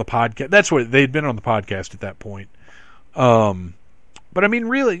they'd been on the podcast. That's what they'd been on the podcast at that point. But I mean,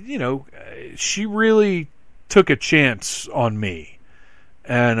 really, she really took a chance on me,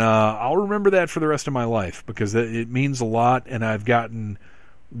 and I'll remember that for the rest of my life, because it means a lot. And I've gotten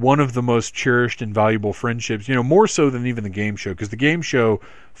one of the most cherished and valuable friendships, more so than even the game show, because the game show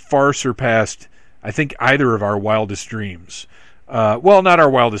far surpassed, I think, either of our wildest dreams. Well, not our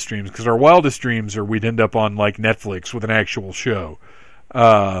wildest dreams, because our wildest dreams are we'd end up on like Netflix with an actual show.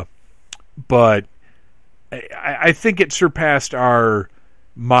 But I think it surpassed our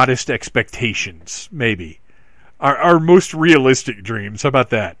modest expectations, maybe. Our most realistic dreams. How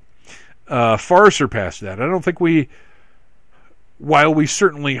about that? Far surpassed that. I don't think while we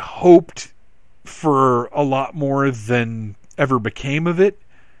certainly hoped for a lot more than ever became of it,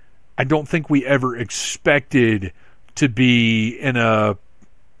 I don't think we ever expected to be in a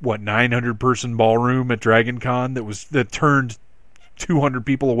 900-person ballroom at Dragon Con that turned 200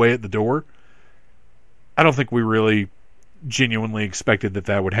 people away at the door. I don't think we really genuinely expected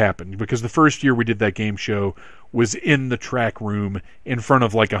that would happen, because the first year we did that game show was in the track room in front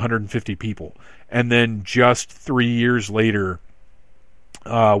of like 150 people, and then just 3 years later,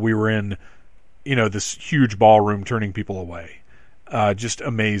 we were in this huge ballroom turning people away. Just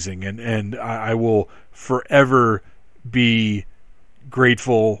amazing, and I will forever be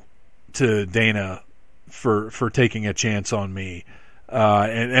grateful to Dana for taking a chance on me.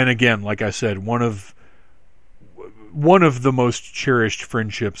 And again, like I said, one of the most cherished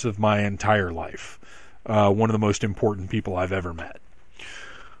friendships of my entire life. One of the most important people I've ever met.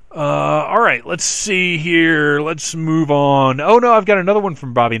 All right, let's see here. Let's move on. Oh, no, I've got another one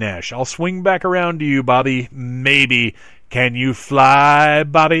from Bobby Nash. I'll swing back around to you, Bobby. Maybe. Can you fly,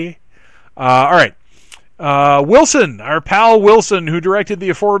 Bobby? All right. Wilson, our pal Wilson, who directed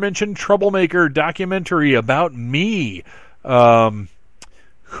the aforementioned Troublemaker documentary about me.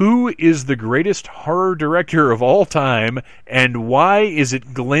 Who is the greatest horror director of all time, and why is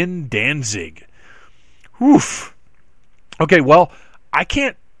it Glenn Danzig? Oof. Okay, well, I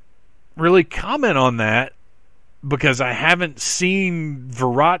can't really comment on that because I haven't seen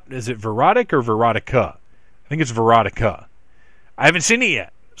Is it Verotic or Verotica? I think it's Verotica. I haven't seen it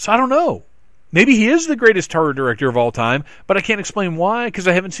yet, so I don't know. Maybe he is the greatest horror director of all time, but I can't explain why because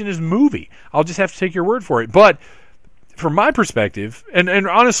I haven't seen his movie. I'll just have to take your word for it. But from my perspective, and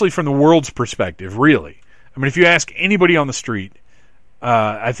honestly from the world's perspective, really, I mean, if you ask anybody on the street,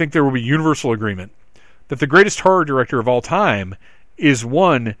 I think there will be universal agreement that the greatest horror director of all time is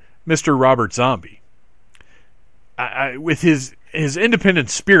one Mr. Robert Zombie. With his independent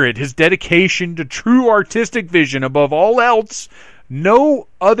spirit, his dedication to true artistic vision above all else, no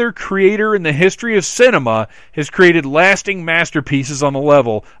other creator in the history of cinema has created lasting masterpieces on the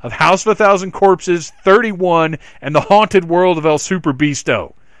level of House of a Thousand Corpses, 31, and The Haunted World of El Super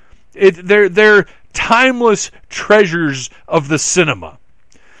Bisto. They're timeless treasures of the cinema.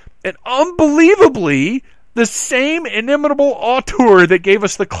 And unbelievably, the same inimitable auteur that gave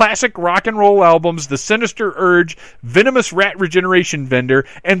us the classic rock and roll albums, The Sinister Urge, Venomous Rat Regeneration Vendor,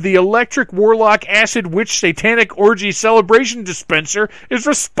 and the Electric Warlock Acid Witch Satanic Orgy Celebration Dispenser is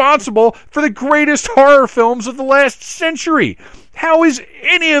responsible for the greatest horror films of the last century. How is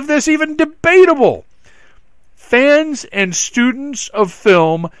any of this even debatable? Fans and students of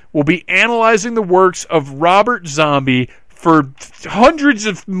film will be analyzing the works of Robert Zombie for hundreds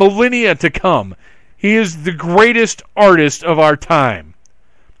of millennia to come. He is the greatest artist of our time.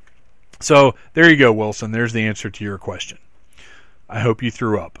 So, there you go, Wilson. There's the answer to your question. I hope you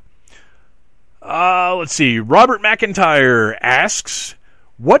threw up. Let's see. Robert McIntyre asks,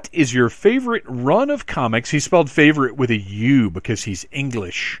 what is your favorite run of comics? He spelled favorite with a U because he's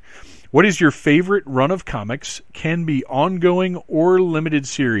English. What is your favorite run of comics? Can be ongoing or limited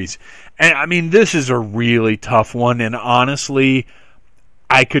series. And, I mean, this is a really tough one, and honestly,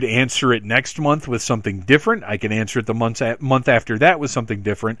 I could answer it next month with something different. I can answer it the month after that with something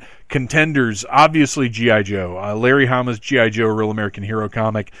different. Contenders, obviously G.I. Joe. Larry Hama's G.I. Joe Real American Hero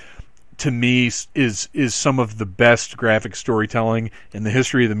comic, to me, is some of the best graphic storytelling in the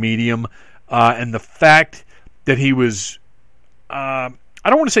history of the medium. And the fact that he was, I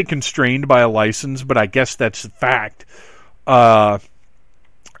don't want to say constrained by a license, but I guess that's a fact,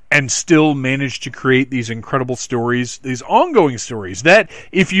 and still managed to create these incredible stories, these ongoing stories, that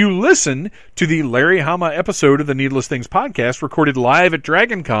if you listen to the Larry Hama episode of the Needless Things podcast recorded live at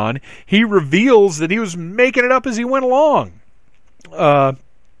DragonCon, he reveals that he was making it up as he went along.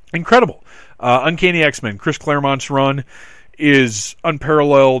 Incredible. Uncanny X-Men, Chris Claremont's run is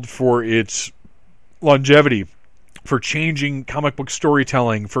unparalleled for its longevity, for changing comic book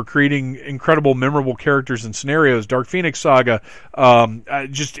storytelling, for creating incredible, memorable characters and scenarios. Dark Phoenix Saga,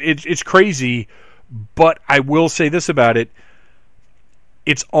 it's crazy, but I will say this about it.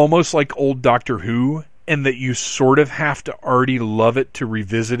 It's almost like old Doctor Who, in that you sort of have to already love it to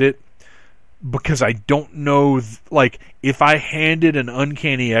revisit it, because I don't know, like, if I handed an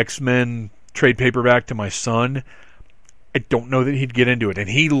Uncanny X-Men trade paperback to my son, I don't know that he'd get into it. And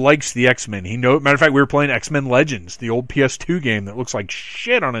he likes the X-Men. Matter of fact, we were playing X-Men Legends, the old PS2 game that looks like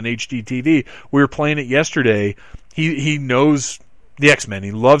shit on an HD TV. We were playing it yesterday. He knows the X-Men.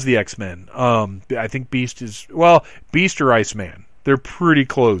 He loves the X-Men. I think Beast or Iceman. They're pretty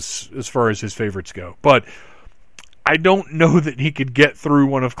close as far as his favorites go. But I don't know that he could get through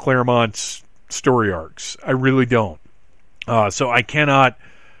one of Claremont's story arcs. I really don't. So I cannot...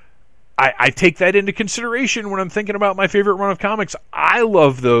 I take that into consideration when I'm thinking about my favorite run of comics. I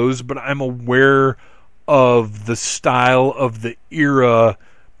love those, but I'm aware of the style of the era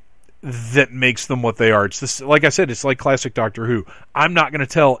that makes them what they are. It's this, like I said, it's like classic Doctor Who. I'm not going to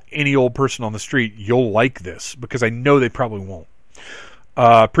tell any old person on the street, you'll like this, because I know they probably won't.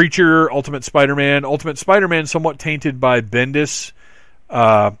 Preacher, Ultimate Spider-Man somewhat tainted by Bendis.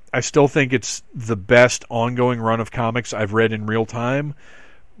 I still think it's the best ongoing run of comics I've read in real time.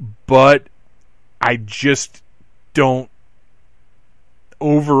 But I just don't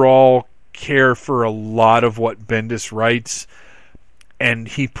overall care for a lot of what Bendis writes. And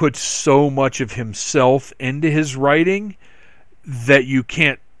he puts so much of himself into his writing that you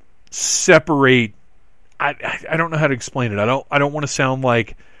can't separate. I don't know how to explain it. I don't want to sound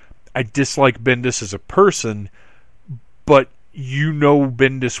like I dislike Bendis as a person, but you know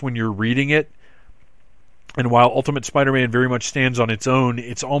Bendis when you're reading it. And while Ultimate Spider-Man very much stands on its own,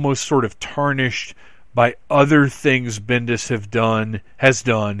 it's almost sort of tarnished by other things Bendis has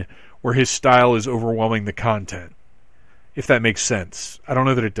done, where his style is overwhelming the content. If that makes sense. I don't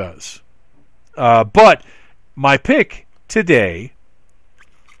know that it does. But my pick today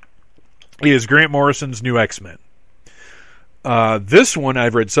is Grant Morrison's New X-Men. This one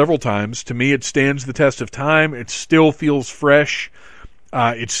I've read several times. To me, it stands the test of time. It still feels fresh.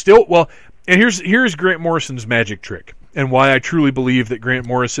 It's still, well, and here's Grant Morrison's magic trick, and why I truly believe that Grant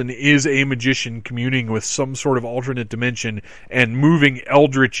Morrison is a magician communing with some sort of alternate dimension and moving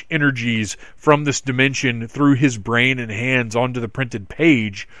eldritch energies from this dimension through his brain and hands onto the printed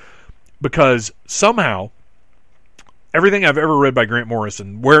page, because somehow everything I've ever read by Grant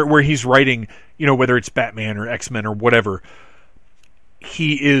Morrison, where he's writing, whether it's Batman or X-Men or whatever,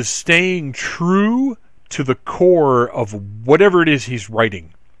 he is staying true to the core of whatever it is he's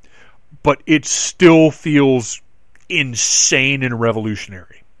writing, but it still feels insane and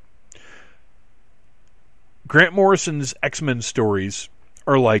revolutionary. Grant Morrison's X-Men stories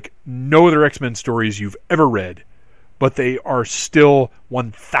are like no other X-Men stories you've ever read, but they are still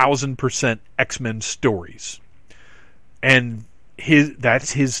 1000% X-Men stories. And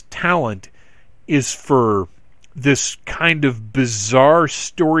that's his talent, is for this kind of bizarre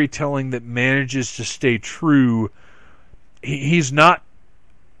storytelling that manages to stay true. He's not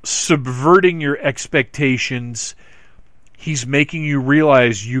subverting your expectations. He's making you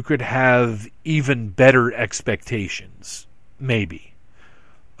realize you could have even better expectations, maybe.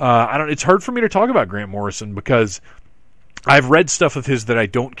 It's hard for me to talk about Grant Morrison because I've read stuff of his that I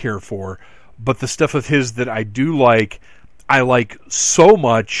don't care for, but the stuff of his that I do like, I like so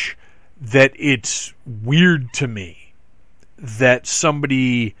much that it's weird to me that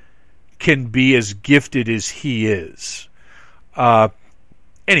somebody can be as gifted as he is.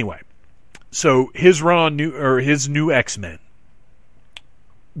 Anyway, so his run on his new X-Men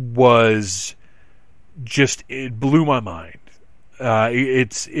was just, it blew my mind.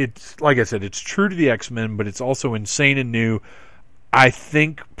 It's like I said, it's true to the X-Men, but it's also insane and new. I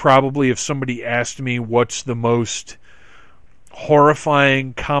think probably if somebody asked me what's the most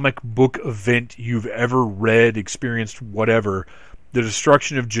horrifying comic book event you've ever read, experienced, whatever, the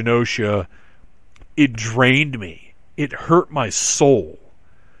destruction of Genosha, it drained me. It hurt my soul.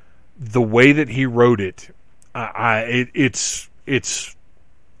 The way that he wrote it,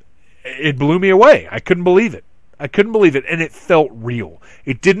 it blew me away. I couldn't believe it. And it felt real.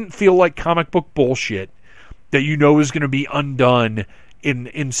 It didn't feel like comic book bullshit that is going to be undone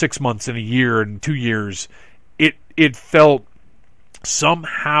in 6 months, in a year, in 2 years. It felt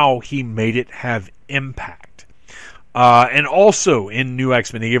somehow he made it have impact. And also in New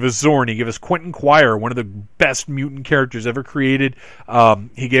X-Men, he gave us Zorn, he gave us Quentin Quire, one of the best mutant characters ever created.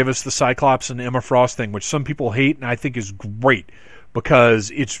 He gave us the Cyclops and Emma Frost thing, which some people hate, and I think is great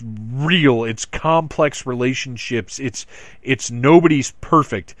because it's real, it's complex relationships, it's nobody's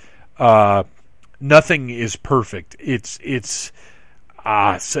perfect. Nothing is perfect. It's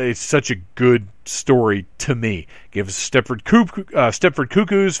such a good story to me. Give us Stepford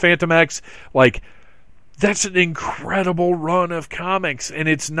Cuckoo's Phantomaniacs. Like, that's an incredible run of comics, and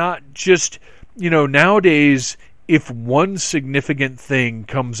it's not just, nowadays, if one significant thing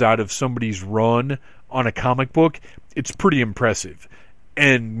comes out of somebody's run on a comic book, it's pretty impressive.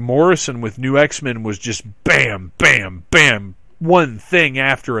 And Morrison with New X-Men was just bam, bam, bam, one thing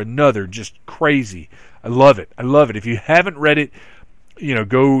after another, just crazy. I love it. If you haven't read it,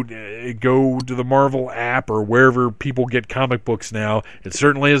 go to the Marvel app or wherever people get comic books now. It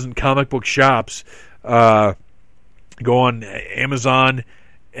certainly isn't comic book shops. Go on Amazon,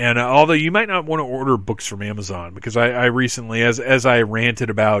 and although you might not want to order books from Amazon, because I recently, as I ranted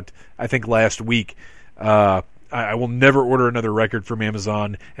about, I think last week, I will never order another record from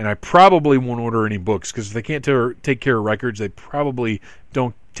Amazon, and I probably won't order any books, because if they can't take care of records, they probably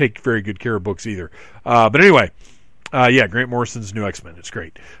don't take very good care of books either. But anyway, Grant Morrison's New X-Men. It's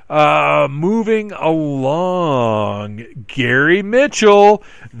great. Moving along, Gary Mitchell,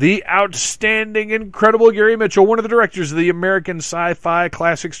 the outstanding, incredible Gary Mitchell, one of the directors of the American Sci-Fi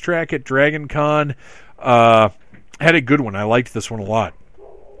Classics track at Dragon Con. Had a good one. I liked this one a lot.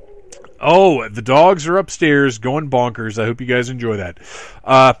 Oh, the dogs are upstairs going bonkers. I hope you guys enjoy that.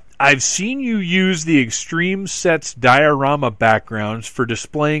 I've seen you use the Extreme Sets diorama backgrounds for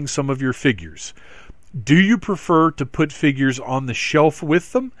displaying some of your figures. Do you prefer to put figures on the shelf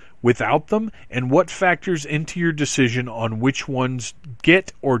with them, without them, and what factors into your decision on which ones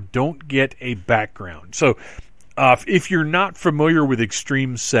get or don't get a background? So, if you're not familiar with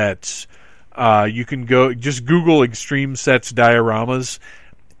extreme sets, you can just Google extreme sets dioramas,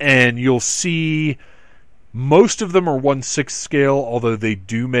 and you'll see most of them are 1/6 scale, although they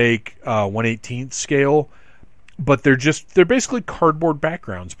do make 1/18 scale. But they're basically cardboard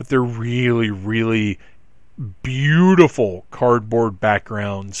backgrounds, but they're really, really beautiful cardboard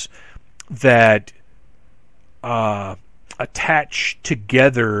backgrounds that attach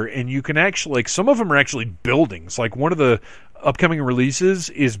together, and you can actually, like, some of them are actually buildings. Like, one of the upcoming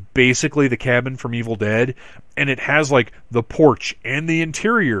releases is basically the cabin from Evil Dead, and it has like the porch and the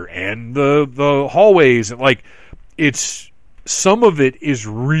interior and the hallways, and like some of it is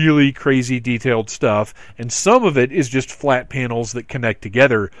really crazy detailed stuff, and some of it is just flat panels that connect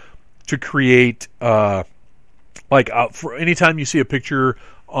together to create for anytime you see a picture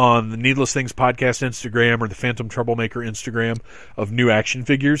on the Needless Things podcast Instagram or the Phantom Troublemaker Instagram of new action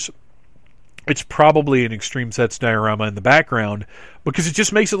figures, it's probably an Extreme Sets diorama in the background, because it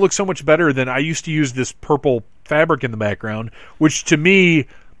just makes it look so much better than I used to use this purple fabric in the background, which to me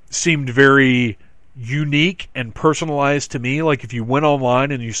seemed very unique and personalized to me. Like, if you went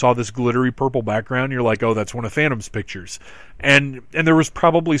online and you saw this glittery purple background, you're like, oh, that's one of Phantom's pictures. And there was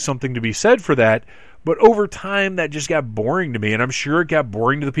probably something to be said for that, but over time that just got boring to me, and I'm sure it got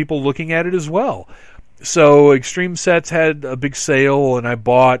boring to the people looking at it as well. So Extreme Sets had a big sale, and I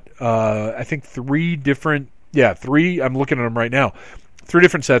bought, I think, three, I'm looking at them right now, 3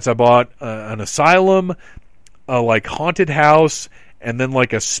 different sets. I bought an asylum, a like haunted house, and then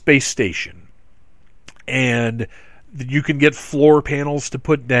like a space station. And you can get floor panels to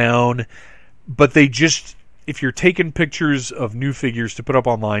put down, but they just, if you're taking pictures of new figures to put up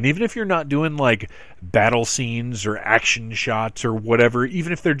online, even if you're not doing like battle scenes or action shots or whatever,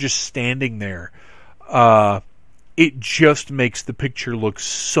 even if they're just standing there, it just makes the picture look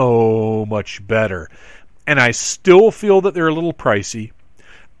so much better. And I still feel that they're a little pricey.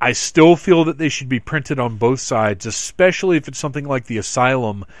 I still feel that they should be printed on both sides, especially if it's something like the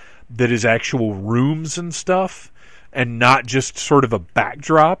Asylum that is actual rooms and stuff and not just sort of a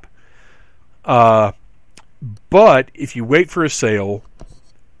backdrop. But if you wait for a sale,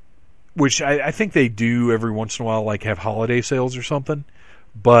 which I think they do every once in a while, like have holiday sales or something,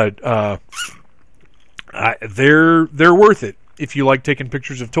 but they're worth it if you like taking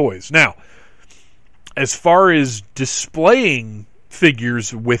pictures of toys. Now, as far as displaying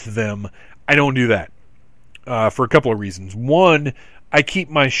figures with them, I don't do that for a couple of reasons. One, I keep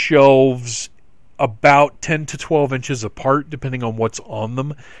my shelves about 10 to 12 inches apart, depending on what's on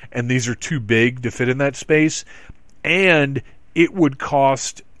them, and these are too big to fit in that space, and it would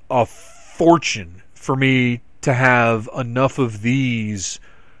cost a fortune for me to have enough of these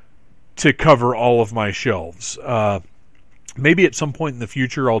to cover all of my shelves. Maybe at some point in the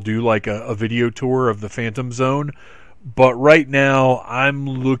future I'll do like a video tour of the Phantom Zone, but right now I'm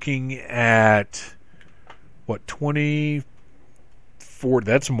looking at 24,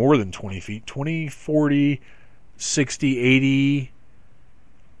 that's more than 20 feet, 20, 40, 60,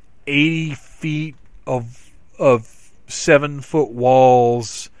 80 feet of 7-foot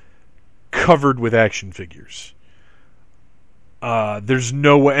walls covered with action figures. There's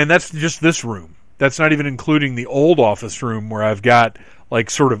no way, and that's just this room. That's not even including the old office room where I've got like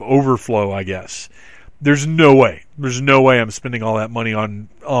sort of overflow, I guess. There's no way I'm spending all that money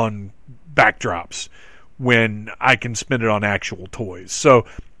on backdrops when I can spend it on actual toys. So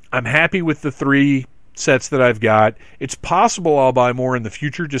I'm happy with the 3 sets that I've got. It's possible I'll buy more in the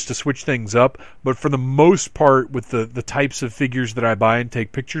future just to switch things up, but for the most part, with the types of figures that I buy and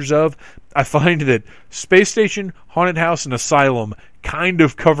take pictures of, I find that Space Station, Haunted House, and Asylum kind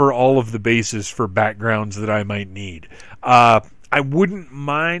of cover all of the bases for backgrounds that I might need. I wouldn't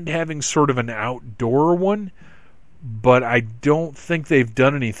mind having sort of an outdoor one, but I don't think they've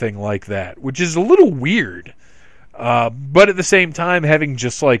done anything like that, which is a little weird. But at the same time, having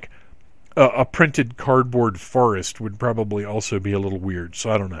just like a printed cardboard forest would probably also be a little weird,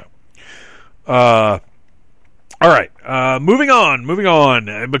 so I don't know. All right, moving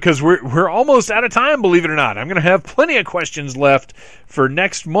on, because we're almost out of time, believe it or not. I'm going to have plenty of questions left for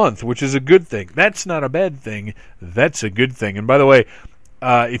next month, which is a good thing. That's not a bad thing. That's a good thing. And by the way,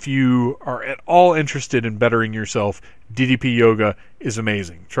 if you are at all interested in bettering yourself, DDP Yoga is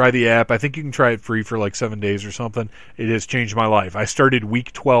amazing. Try the app. I think you can try it free for like 7 days or something. It has changed my life. I started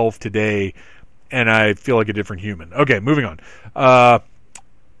week 12 today, and I feel like a different human. Okay, moving on.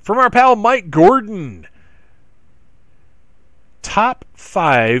 From our pal Mike Gordon. Top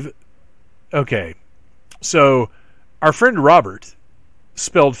 5. Okay, So our friend Robert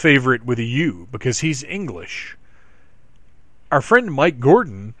spelled favorite with a U because he's English. Our friend Mike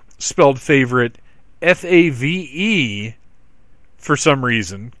Gordon spelled favorite F-A-V-E for some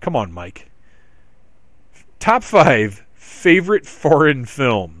reason. Come on, Mike. Top 5 favorite foreign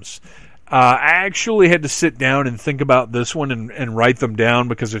films. I actually had to sit down and think about this one and write them down,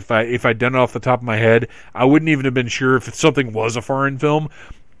 because if I'd done it off the top of my head, I wouldn't even have been sure if something was a foreign film,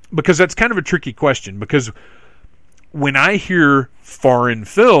 because that's kind of a tricky question, because when I hear foreign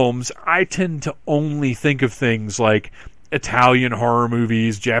films, I tend to only think of things like Italian horror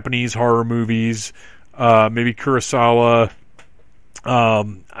movies, Japanese horror movies, maybe Kurosawa.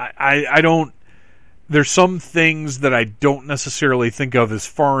 I don't... There's some things that I don't necessarily think of as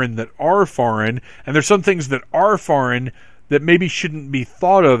foreign that are foreign, and there's some things that are foreign that maybe shouldn't be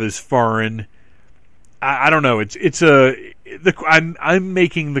thought of as foreign. I don't know. I'm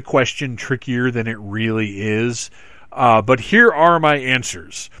making the question trickier than it really is. But here are my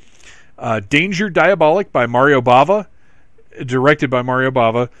answers. Danger Diabolic by Mario Bava, directed by Mario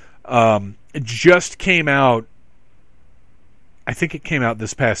Bava. It just came out. I think it came out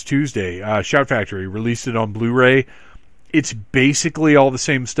this past Tuesday. Shout Factory released it on Blu-ray. It's basically all the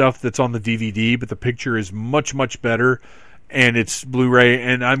same stuff that's on the DVD, but the picture is much, much better, and it's Blu-ray.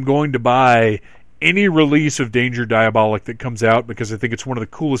 And I'm going to buy any release of Danger Diabolic that comes out, because I think it's one of the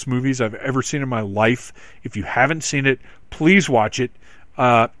coolest movies I've ever seen in my life. If you haven't seen it, please watch it.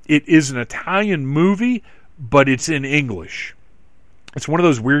 It is an Italian movie, but it's in English. It's one of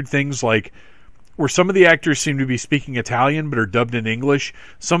those weird things like where some of the actors seem to be speaking Italian but are dubbed in English.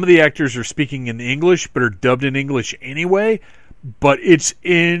 Some of the actors are speaking in English but are dubbed in English anyway. But it's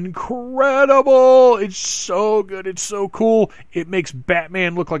incredible. It's so good. It's so cool. It makes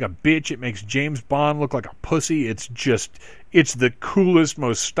Batman look like a bitch. It makes James Bond look like a pussy. It's the coolest,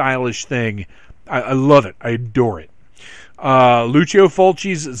 most stylish thing. I love it. I adore it. Lucio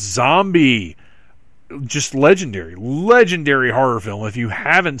Fulci's Zombie. Just legendary horror film. If you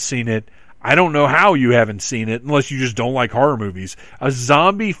haven't seen it, I don't know how you haven't seen it, unless you just don't like horror movies. A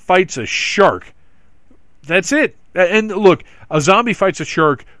zombie fights a shark. That's it. And look, a zombie fights a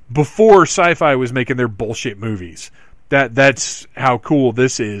shark before sci-fi was making their bullshit movies. That's how cool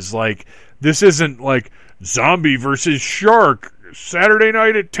this is. Like, this isn't like zombie versus shark Saturday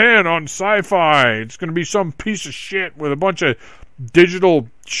night at 10 on Sci-Fi. It's going to be some piece of shit with a bunch of digital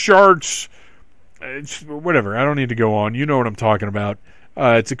sharks. It's whatever. I don't need to go on. You know what I'm talking about.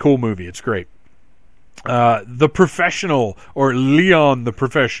 It's a cool movie. It's great. The Professional, or Leon the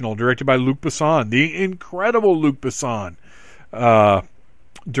Professional, directed by Luc Besson. The incredible Luc Besson.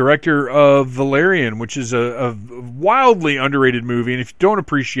 Director of Valerian, which is a wildly underrated movie. And if you don't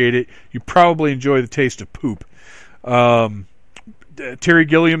appreciate it, you probably enjoy the taste of poop. Terry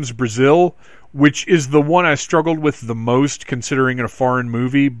Gilliam's Brazil, which is the one I struggled with the most considering it a foreign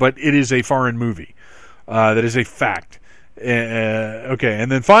movie, but it is a foreign movie. That is a fact. Okay,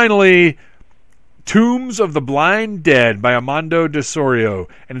 and then finally, Tombs of the Blind Dead by Armando Desorio.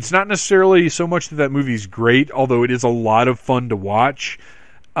 And it's not necessarily so much that movie's great, although it is a lot of fun to watch.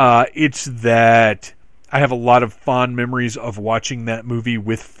 It's that I have a lot of fond memories of watching that movie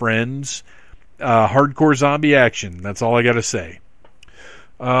with friends. Hardcore zombie action. That's all I got to say.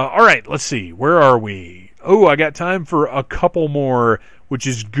 All right, let's see. Where are we? Oh, I got time for a couple more, which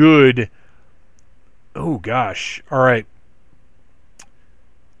is good. Oh, gosh. All right.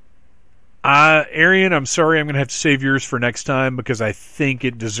 Arian, I'm sorry, I'm going to have to save yours for next time because I think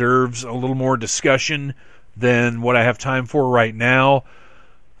it deserves a little more discussion than what I have time for right now.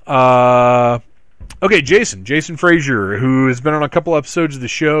 Okay, Jason Frazier, who has been on a couple episodes of the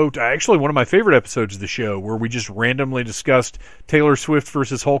show, actually one of my favorite episodes of the show, where we just randomly discussed Taylor Swift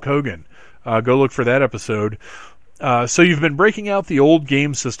versus Hulk Hogan. Go look for that episode. So you've been breaking out the old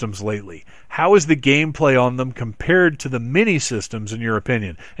game systems lately. How is the gameplay on them compared to the mini systems, in your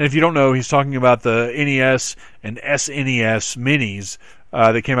opinion? And if you don't know, he's talking about the NES and SNES minis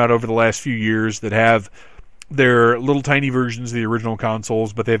that came out over the last few years that have their little tiny versions of the original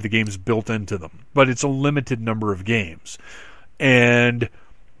consoles, but they have the games built into them. But it's a limited number of games. And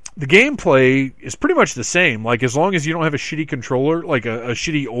the gameplay is pretty much the same. Like, as long as you don't have a shitty controller, like a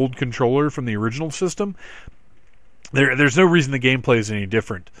shitty old controller from the original system, there's no reason the gameplay is any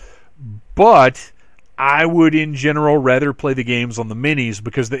different. But I would, in general, rather play the games on the minis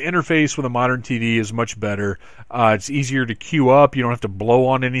because the interface with a modern TV is much better. It's easier to queue up. You don't have to blow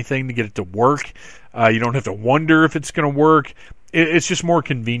on anything to get it to work. You don't have to wonder if it's going to work. It's just more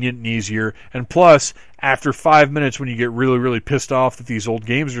convenient and easier. And plus, after 5 minutes, when you get really, really pissed off that these old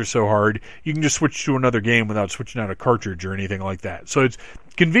games are so hard, you can just switch to another game without switching out a cartridge or anything like that. So it's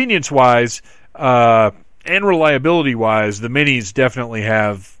convenience-wise, and reliability wise, the minis definitely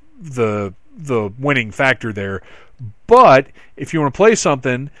have the winning factor there. But if you want to play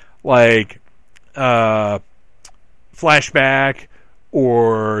something like Flashback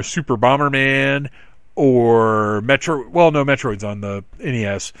or Super Bomberman or Metro, well, no, Metroid's on the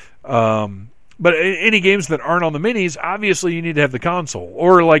NES. But any games that aren't on the minis, obviously you need to have the console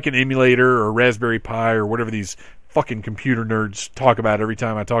or like an emulator or Raspberry Pi or whatever these fucking computer nerds talk about every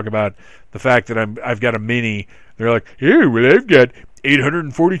time I talk about the fact that I've got a mini. They're like, hey, well, I've got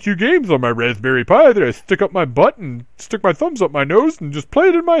 842 games on my Raspberry Pi that I stick up my butt and stick my thumbs up my nose and just play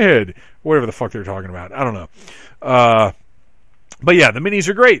it in my head. Whatever the fuck they're talking about. I don't know. But yeah, the minis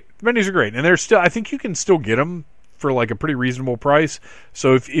are great. And they're still, I think you can still get them for like a pretty reasonable price.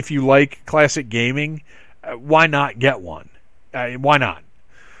 So if you like classic gaming, why not get one? Why not?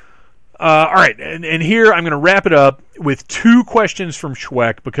 All right, and here I'm going to wrap it up with 2 questions from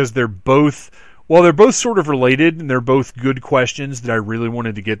Schweck because they're both sort of related and they're both good questions that I really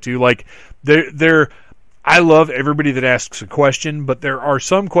wanted to get to. Like I love everybody that asks a question, but there are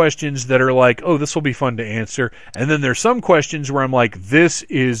some questions that are like, oh, this will be fun to answer, and then there's some questions where I'm like, this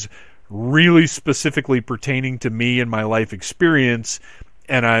is really specifically pertaining to me and my life experience,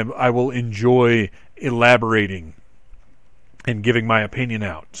 and I will enjoy elaborating and giving my opinion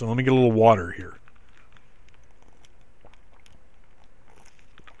out. So let me get a little water here.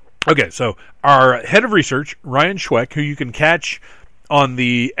 Okay, so our head of research, Ryan Schweck, who you can catch on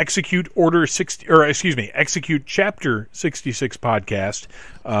the Execute Chapter 66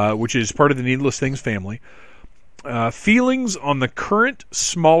 podcast, which is part of the Needless Things family. Feelings on the current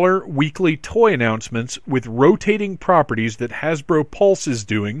smaller weekly toy announcements with rotating properties that Hasbro Pulse is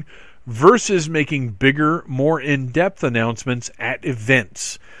doing versus making bigger, more in-depth announcements at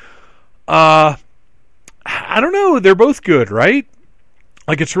events. I don't know. They're both good, right?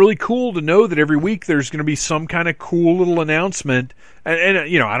 Like, it's really cool to know that every week there's going to be some kind of cool little announcement. And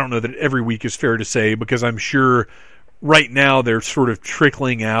you know, I don't know that every week is fair to say because I'm sure right now they're sort of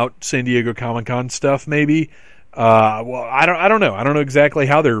trickling out San Diego Comic-Con stuff, maybe. Well, I don't know. I don't know exactly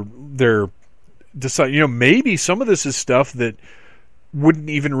how they're deciding. You know, maybe some of this is stuff that wouldn't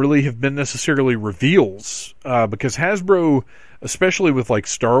even really have been necessarily reveals because Hasbro, especially with like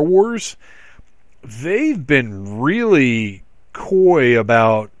Star Wars, they've been really coy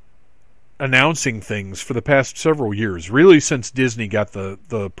about announcing things for the past several years, really since Disney got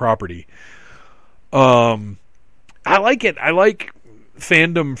the property. I like it. I like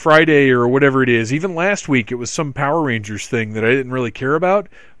Fandom Friday or whatever it is. Even last week it was some Power Rangers thing that I didn't really care about,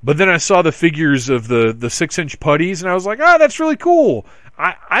 but then I saw the figures of the 6-inch putties and I was like, that's really cool.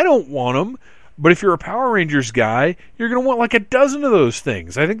 I don't want them, but if you're a Power Rangers guy, you're going to want like a dozen of those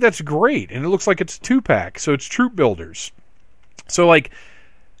things. I think that's great, and it looks like it's a 2-pack, so it's troop builders. So like,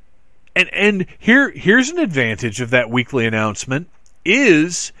 and here's an advantage of that weekly announcement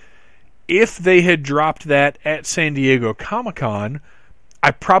is if they had dropped that at San Diego Comic-Con,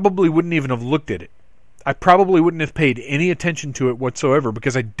 I probably wouldn't even have looked at it. I probably wouldn't have paid any attention to it whatsoever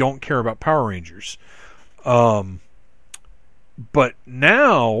because I don't care about Power Rangers. But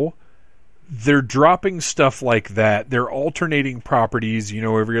now they're dropping stuff like that. They're alternating properties, you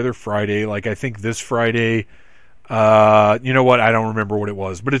know, every other Friday. Like I think this Friday, you know what? I don't remember what it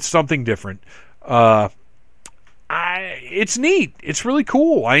was, but it's something different. It's neat. It's really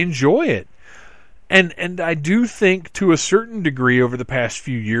cool. I enjoy it. And I do think to a certain degree over the past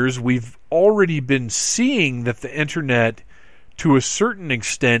few years, we've already been seeing that the internet, to a certain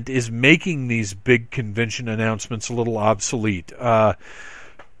extent, is making these big convention announcements a little obsolete.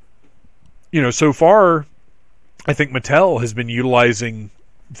 You know, so far, I think Mattel has been utilizing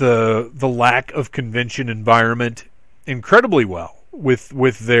the lack of convention environment incredibly well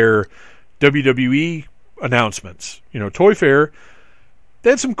with their WWE announcements. You know, Toy Fair,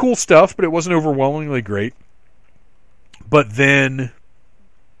 they had some cool stuff, but it wasn't overwhelmingly great. But then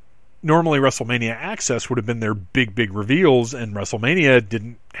normally WrestleMania Access would have been their big reveals, and WrestleMania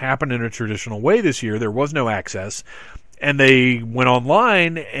didn't happen in a traditional way this year. There was no Access. And they went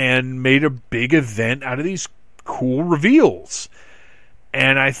online and made a big event out of these cool reveals.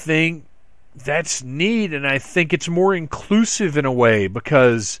 And I think that's neat, and I think it's more inclusive in a way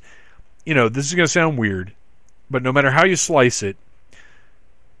because, you know, this is going to sound weird, but no matter how you slice it,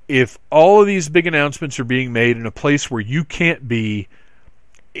 if all of these big announcements are being made in a place where you can't be,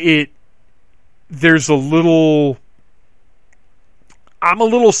 there's a little, I'm a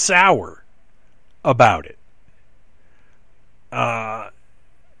little sour about it. And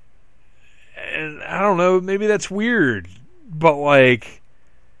I don't know, maybe that's weird, but like,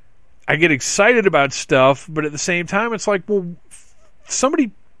 I get excited about stuff, but at the same time, it's like, well,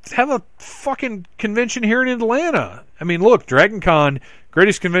 somebody have a fucking convention here in Atlanta. I mean, look, Dragon Con,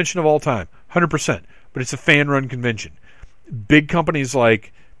 greatest convention of all time, 100%. But it's a fan-run convention. Big companies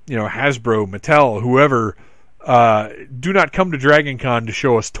like, Hasbro, Mattel, whoever, do not come to Dragon Con to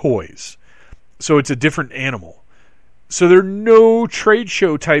show us toys. So it's a different animal. So there are no trade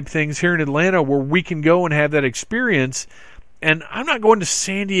show type things here in Atlanta where we can go and have that experience. And I'm not going to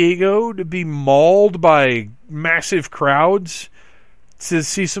San Diego to be mauled by massive crowds to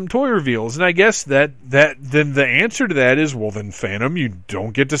see some toy reveals. And I guess that then the answer to that is, well, then Phantom, you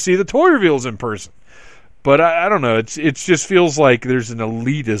don't get to see the toy reveals in person. But I don't know. It just feels like there's an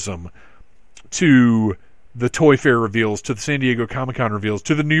elitism to the Toy Fair reveals, to the San Diego Comic-Con reveals,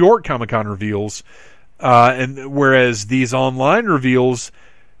 to the New York Comic-Con reveals. And whereas these online reveals,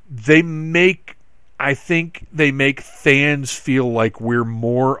 I think they make fans feel like we're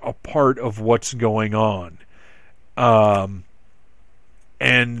more a part of what's going on.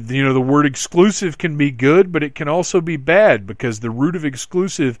 And, the word exclusive can be good, but it can also be bad because the root of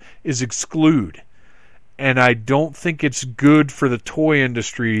exclusive is exclude. And I don't think it's good for the toy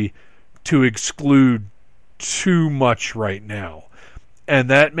industry to exclude too much right now. And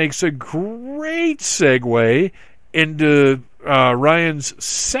that makes a great segue into Ryan's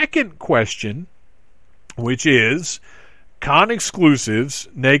second question, which is, con exclusives,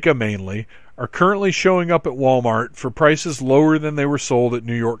 NECA mainly, are currently showing up at Walmart for prices lower than they were sold at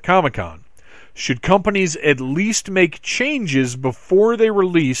New York Comic Con. Should companies at least make changes before they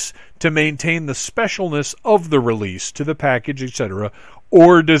release to maintain the specialness of the release to the package, etc.,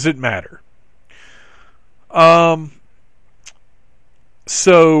 or does it matter?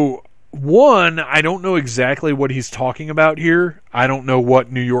 So, one, I don't know exactly what he's talking about here. I don't know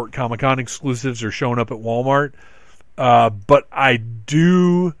what New York Comic Con exclusives are showing up at Walmart. But I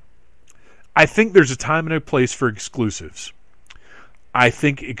think there's a time and a place for exclusives. I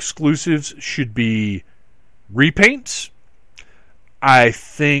think exclusives should be repaints. I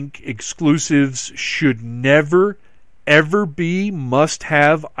think exclusives should never, ever be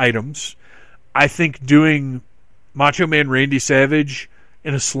must-have items. I think doing Macho Man Randy Savage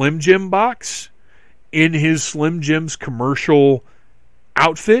in a Slim Jim box, in his Slim Jim's commercial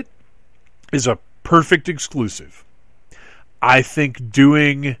outfit, is a perfect exclusive. I think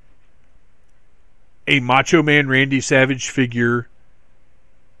doing a Macho Man Randy Savage figure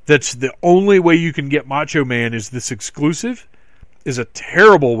that's the only way you can get Macho Man is this exclusive is a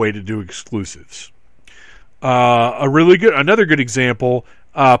terrible way to do exclusives. Another good example,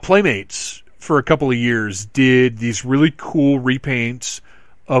 Playmates for a couple of years did these really cool repaints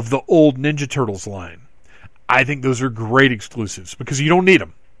of the old Ninja Turtles line. I think those are great exclusives because you don't need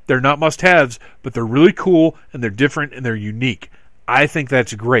them. They're not must-haves, but they're really cool and they're different and they're unique. I think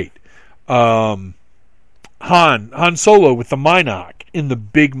that's great. Han Solo with the Mynock in the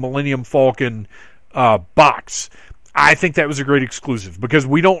big Millennium Falcon box. I think that was a great exclusive because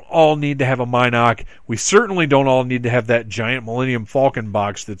we don't all need to have a Mynock. We certainly don't all need to have that giant Millennium Falcon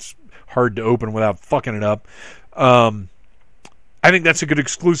box that's hard to open without fucking it up. I think that's a good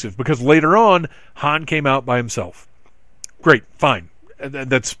exclusive because later on, Han came out by himself. Great, fine.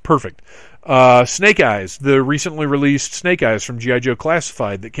 That's perfect. Snake Eyes, the recently released Snake Eyes from G.I. Joe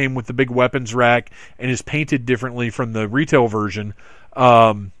Classified that came with the big weapons rack and is painted differently from the retail version.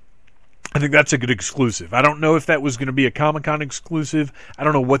 I think that's a good exclusive. I don't know if that was going to be a Comic-Con exclusive. I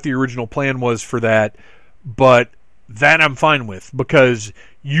don't know what the original plan was for that, but that I'm fine with because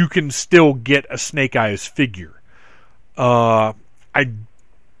you can still get a Snake Eyes figure. I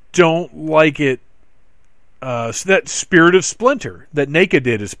don't like it. So that Spirit of Splinter that NECA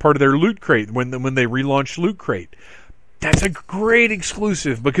did as part of their Loot Crate when they relaunched Loot Crate. That's a great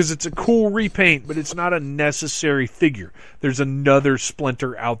exclusive because it's a cool repaint, but it's not a necessary figure. There's another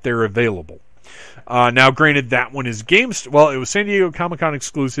Splinter out there available. Now, granted, that one is it was San Diego Comic-Con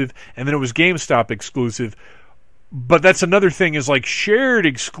exclusive, and then it was GameStop exclusive. But that's another thing is like shared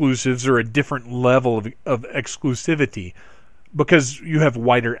exclusives are a different level of exclusivity because you have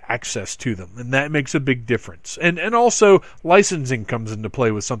wider access to them, and that makes a big difference. And also, licensing comes into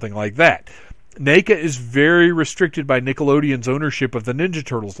play with something like that. NECA is very restricted by Nickelodeon's ownership of the Ninja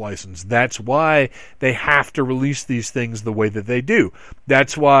Turtles license. That's why they have to release these things the way that they do.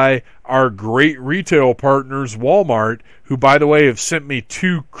 That's why our great retail partners, Walmart, who, by the way, have sent me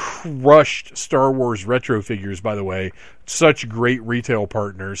 2 crushed Star Wars retro figures, by the way, such great retail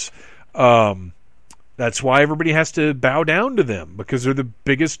partners. That's why everybody has to bow down to them, because they're the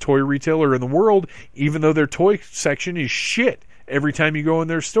biggest toy retailer in the world, even though their toy section is shit every time you go in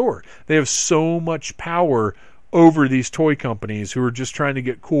their store. They have so much power over these toy companies who are just trying to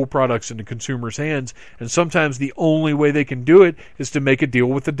get cool products into consumers' hands, and sometimes the only way they can do it is to make a deal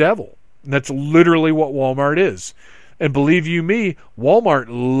with the devil. And that's literally what Walmart is. And believe you me, Walmart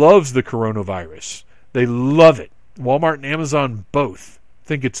loves the coronavirus. They love it. Walmart and Amazon both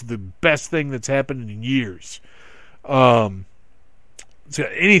think it's the best thing that's happened in years. So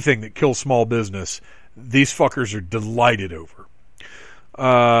anything that kills small business, these fuckers are delighted over.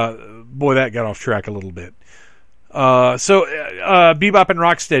 Boy, that got off track a little bit. So Bebop and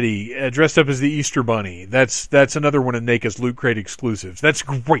Rocksteady dressed up as the Easter Bunny. That's another one of NECA's Loot Crate exclusives. That's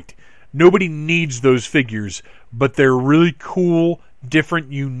great. Nobody needs those figures, but they're really cool, different,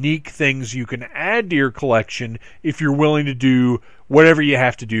 unique things you can add to your collection if you're willing to do whatever you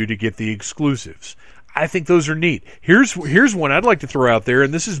have to do to get the exclusives. I think those are neat. Here's one I'd like to throw out there,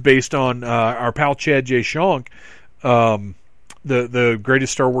 and this is based on our pal Chad J. Shonk, the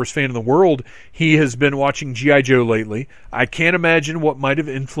greatest Star Wars fan in the world. He has been watching G.I. Joe lately. I can't imagine what might have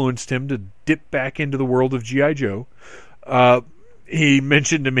influenced him to dip back into the world of G.I. Joe. He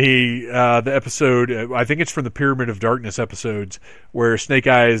mentioned to me the episode, I think it's from the Pyramid of Darkness episodes, where Snake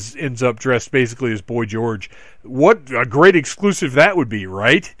Eyes ends up dressed basically as Boy George. What a great exclusive that would be,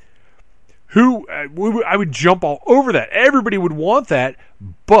 right? I would jump all over that. Everybody would want that,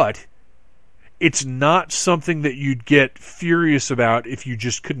 but it's not something that you'd get furious about if you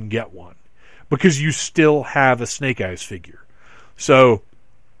just couldn't get one, because you still have a Snake Eyes figure. So,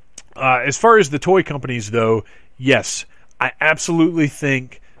 as far as the toy companies, though, yes, I absolutely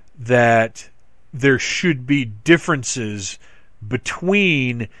think that there should be differences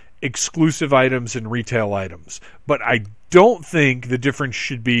between exclusive items and retail items. But I don't think the difference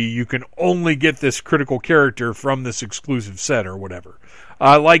should be you can only get this critical character from this exclusive set or whatever.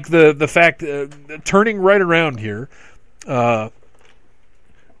 Like the fact, turning right around here, Rad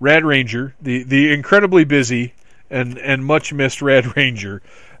Ranger, the incredibly busy and much missed Rad Ranger,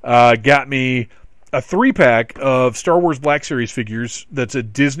 got me a 3-pack of Star Wars Black Series figures that's a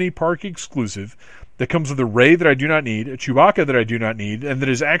Disney Park exclusive that comes with a Rey that I do not need, a Chewbacca that I do not need, and that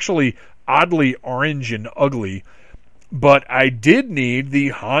is actually oddly orange and ugly. But I did need the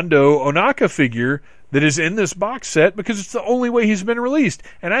Hondo Onaka figure that is in this box set because it's the only way he's been released.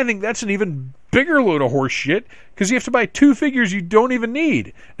 And I think that's an even bigger load of horse shit because you have to buy 2 figures you don't even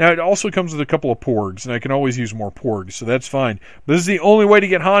need. Now, it also comes with a couple of Porgs, and I can always use more Porgs, so that's fine. But this is the only way to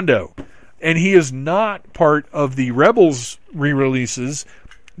get Hondo. And he is not part of the Rebels re-releases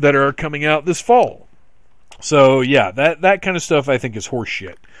that are coming out this fall. So, yeah, that kind of stuff I think is horse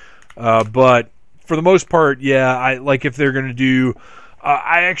shit. But for the most part, yeah, I like if they're going to do...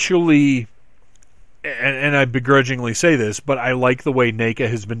 I actually... And I begrudgingly say this, but I like the way NECA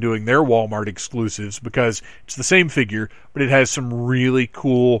has been doing their Walmart exclusives because it's the same figure, but it has some really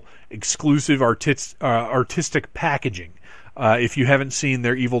cool exclusive artistic packaging. If you haven't seen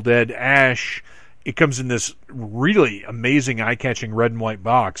their Evil Dead Ash, it comes in this really amazing eye-catching red and white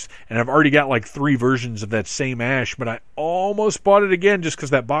box, and I've already got like 3 versions of that same Ash, but I almost bought it again just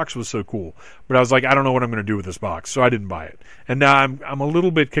because that box was so cool. But I was like, I don't know what I'm going to do with this box, so I didn't buy it. And now I'm a little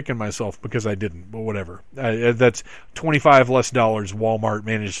bit kicking myself because I didn't, but whatever. That's $25 less Walmart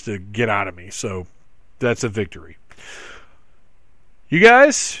managed to get out of me, so that's a victory. You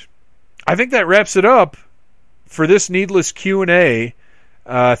guys, I think that wraps it up for this needless Q&A.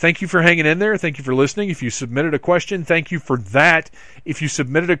 Thank you for hanging in there. Thank you for listening. If you submitted a question, thank you for that. If you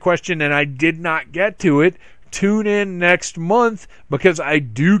submitted a question and I did not get to it, tune in next month because I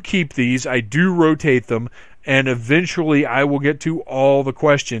do keep these. I do rotate them, and eventually I will get to all the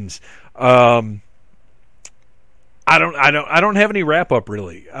questions. I don't have any wrap up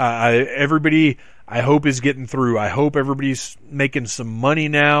really. Everybody I hope is getting through. I hope everybody's making some money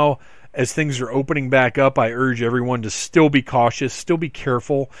now. As things are opening back up, I urge everyone to still be cautious, still be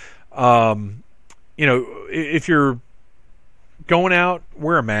careful. If you're going out,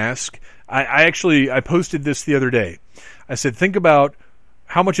 wear a mask. I posted this the other day. I said, think about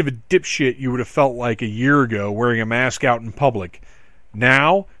how much of a dipshit you would have felt like a year ago wearing a mask out in public.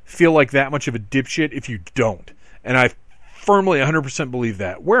 Now, feel like that much of a dipshit if you don't. And I firmly 100% believe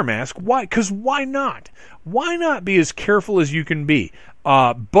that. Wear a mask. Why? Because why not? Why not be as careful as you can be?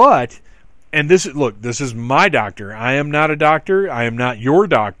 This is my doctor. I am not a doctor. I am not your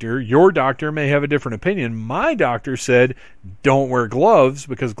doctor. Your doctor may have a different opinion. My doctor said, don't wear gloves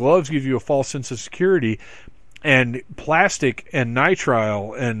because gloves give you a false sense of security, and plastic and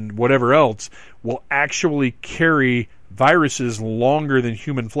nitrile and whatever else will actually carry viruses longer than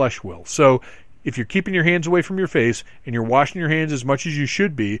human flesh will. So if you're keeping your hands away from your face and you're washing your hands as much as you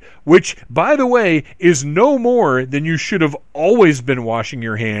should be, which, by the way, is no more than you should have always been washing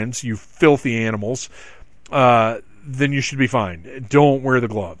your hands, you filthy animals, then you should be fine. Don't wear the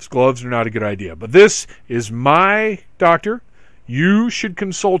gloves. Gloves are not a good idea. But this is my doctor. You should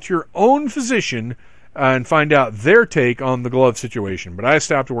consult your own physician and find out their take on the glove situation. But I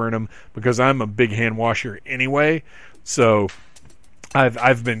stopped wearing them because I'm a big hand washer anyway. So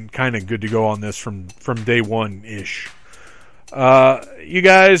I've been kind of good to go on this from day one-ish. You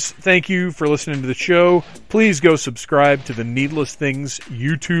guys, thank you for listening to the show. Please go subscribe to the Needless Things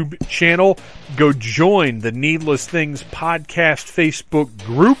YouTube channel. Go join the Needless Things podcast Facebook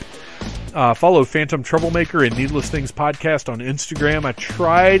group. Follow Phantom Troublemaker and Needless Things Podcast on Instagram. I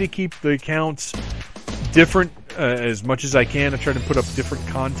try to keep the accounts different as much as I can. I try to put up different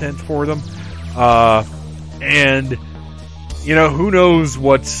content for them. And you know, who knows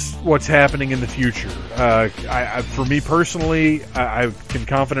what's happening in the future. For me personally, I can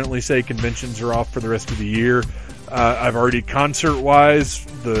confidently say conventions are off for the rest of the year. I've already, concert-wise,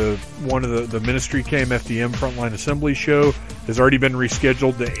 one of the Ministry Came FDM Frontline Assembly show has already been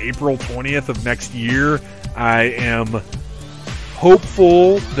rescheduled to April 20th of next year. I am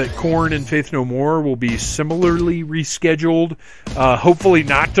hopeful that Korn and Faith No More will be similarly rescheduled. Hopefully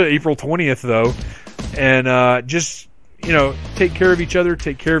not to April 20th, though. And just, you know, take care of each other,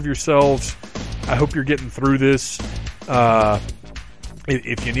 take care of yourselves. I hope you're getting through this.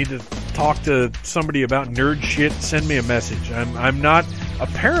 If you need to talk to somebody about nerd shit, send me a message. I'm not...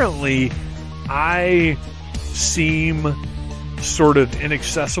 Apparently, I seem sort of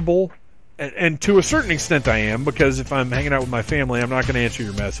inaccessible. And to a certain extent I am, because if I'm hanging out with my family, I'm not going to answer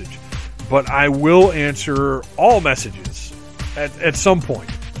your message. But I will answer all messages at some point.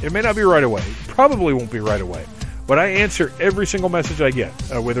 It may not be right away. It probably won't be right away. But I answer every single message I get,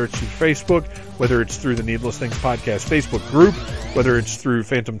 whether it's through Facebook, whether it's through the Needless Things Podcast Facebook group, whether it's through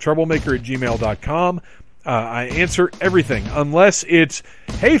phantomtroublemaker@gmail.com. I answer everything, unless it's,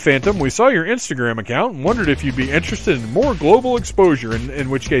 hey, Phantom, we saw your Instagram account and wondered if you'd be interested in more global exposure, in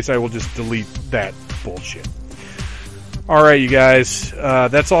which case I will just delete that bullshit. All right, you guys,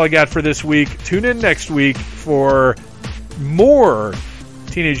 that's all I got for this week. Tune in next week for more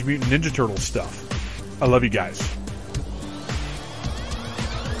Teenage Mutant Ninja Turtle stuff. I love you guys.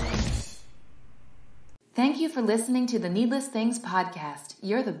 Thank you for listening to the Needless Things podcast.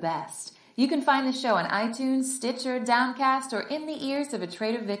 You're the best. You can find the show on iTunes, Stitcher, Downcast, or in the ears of a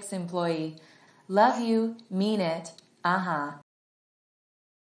Trader Vic's employee. Love you. Mean it. Uh-huh.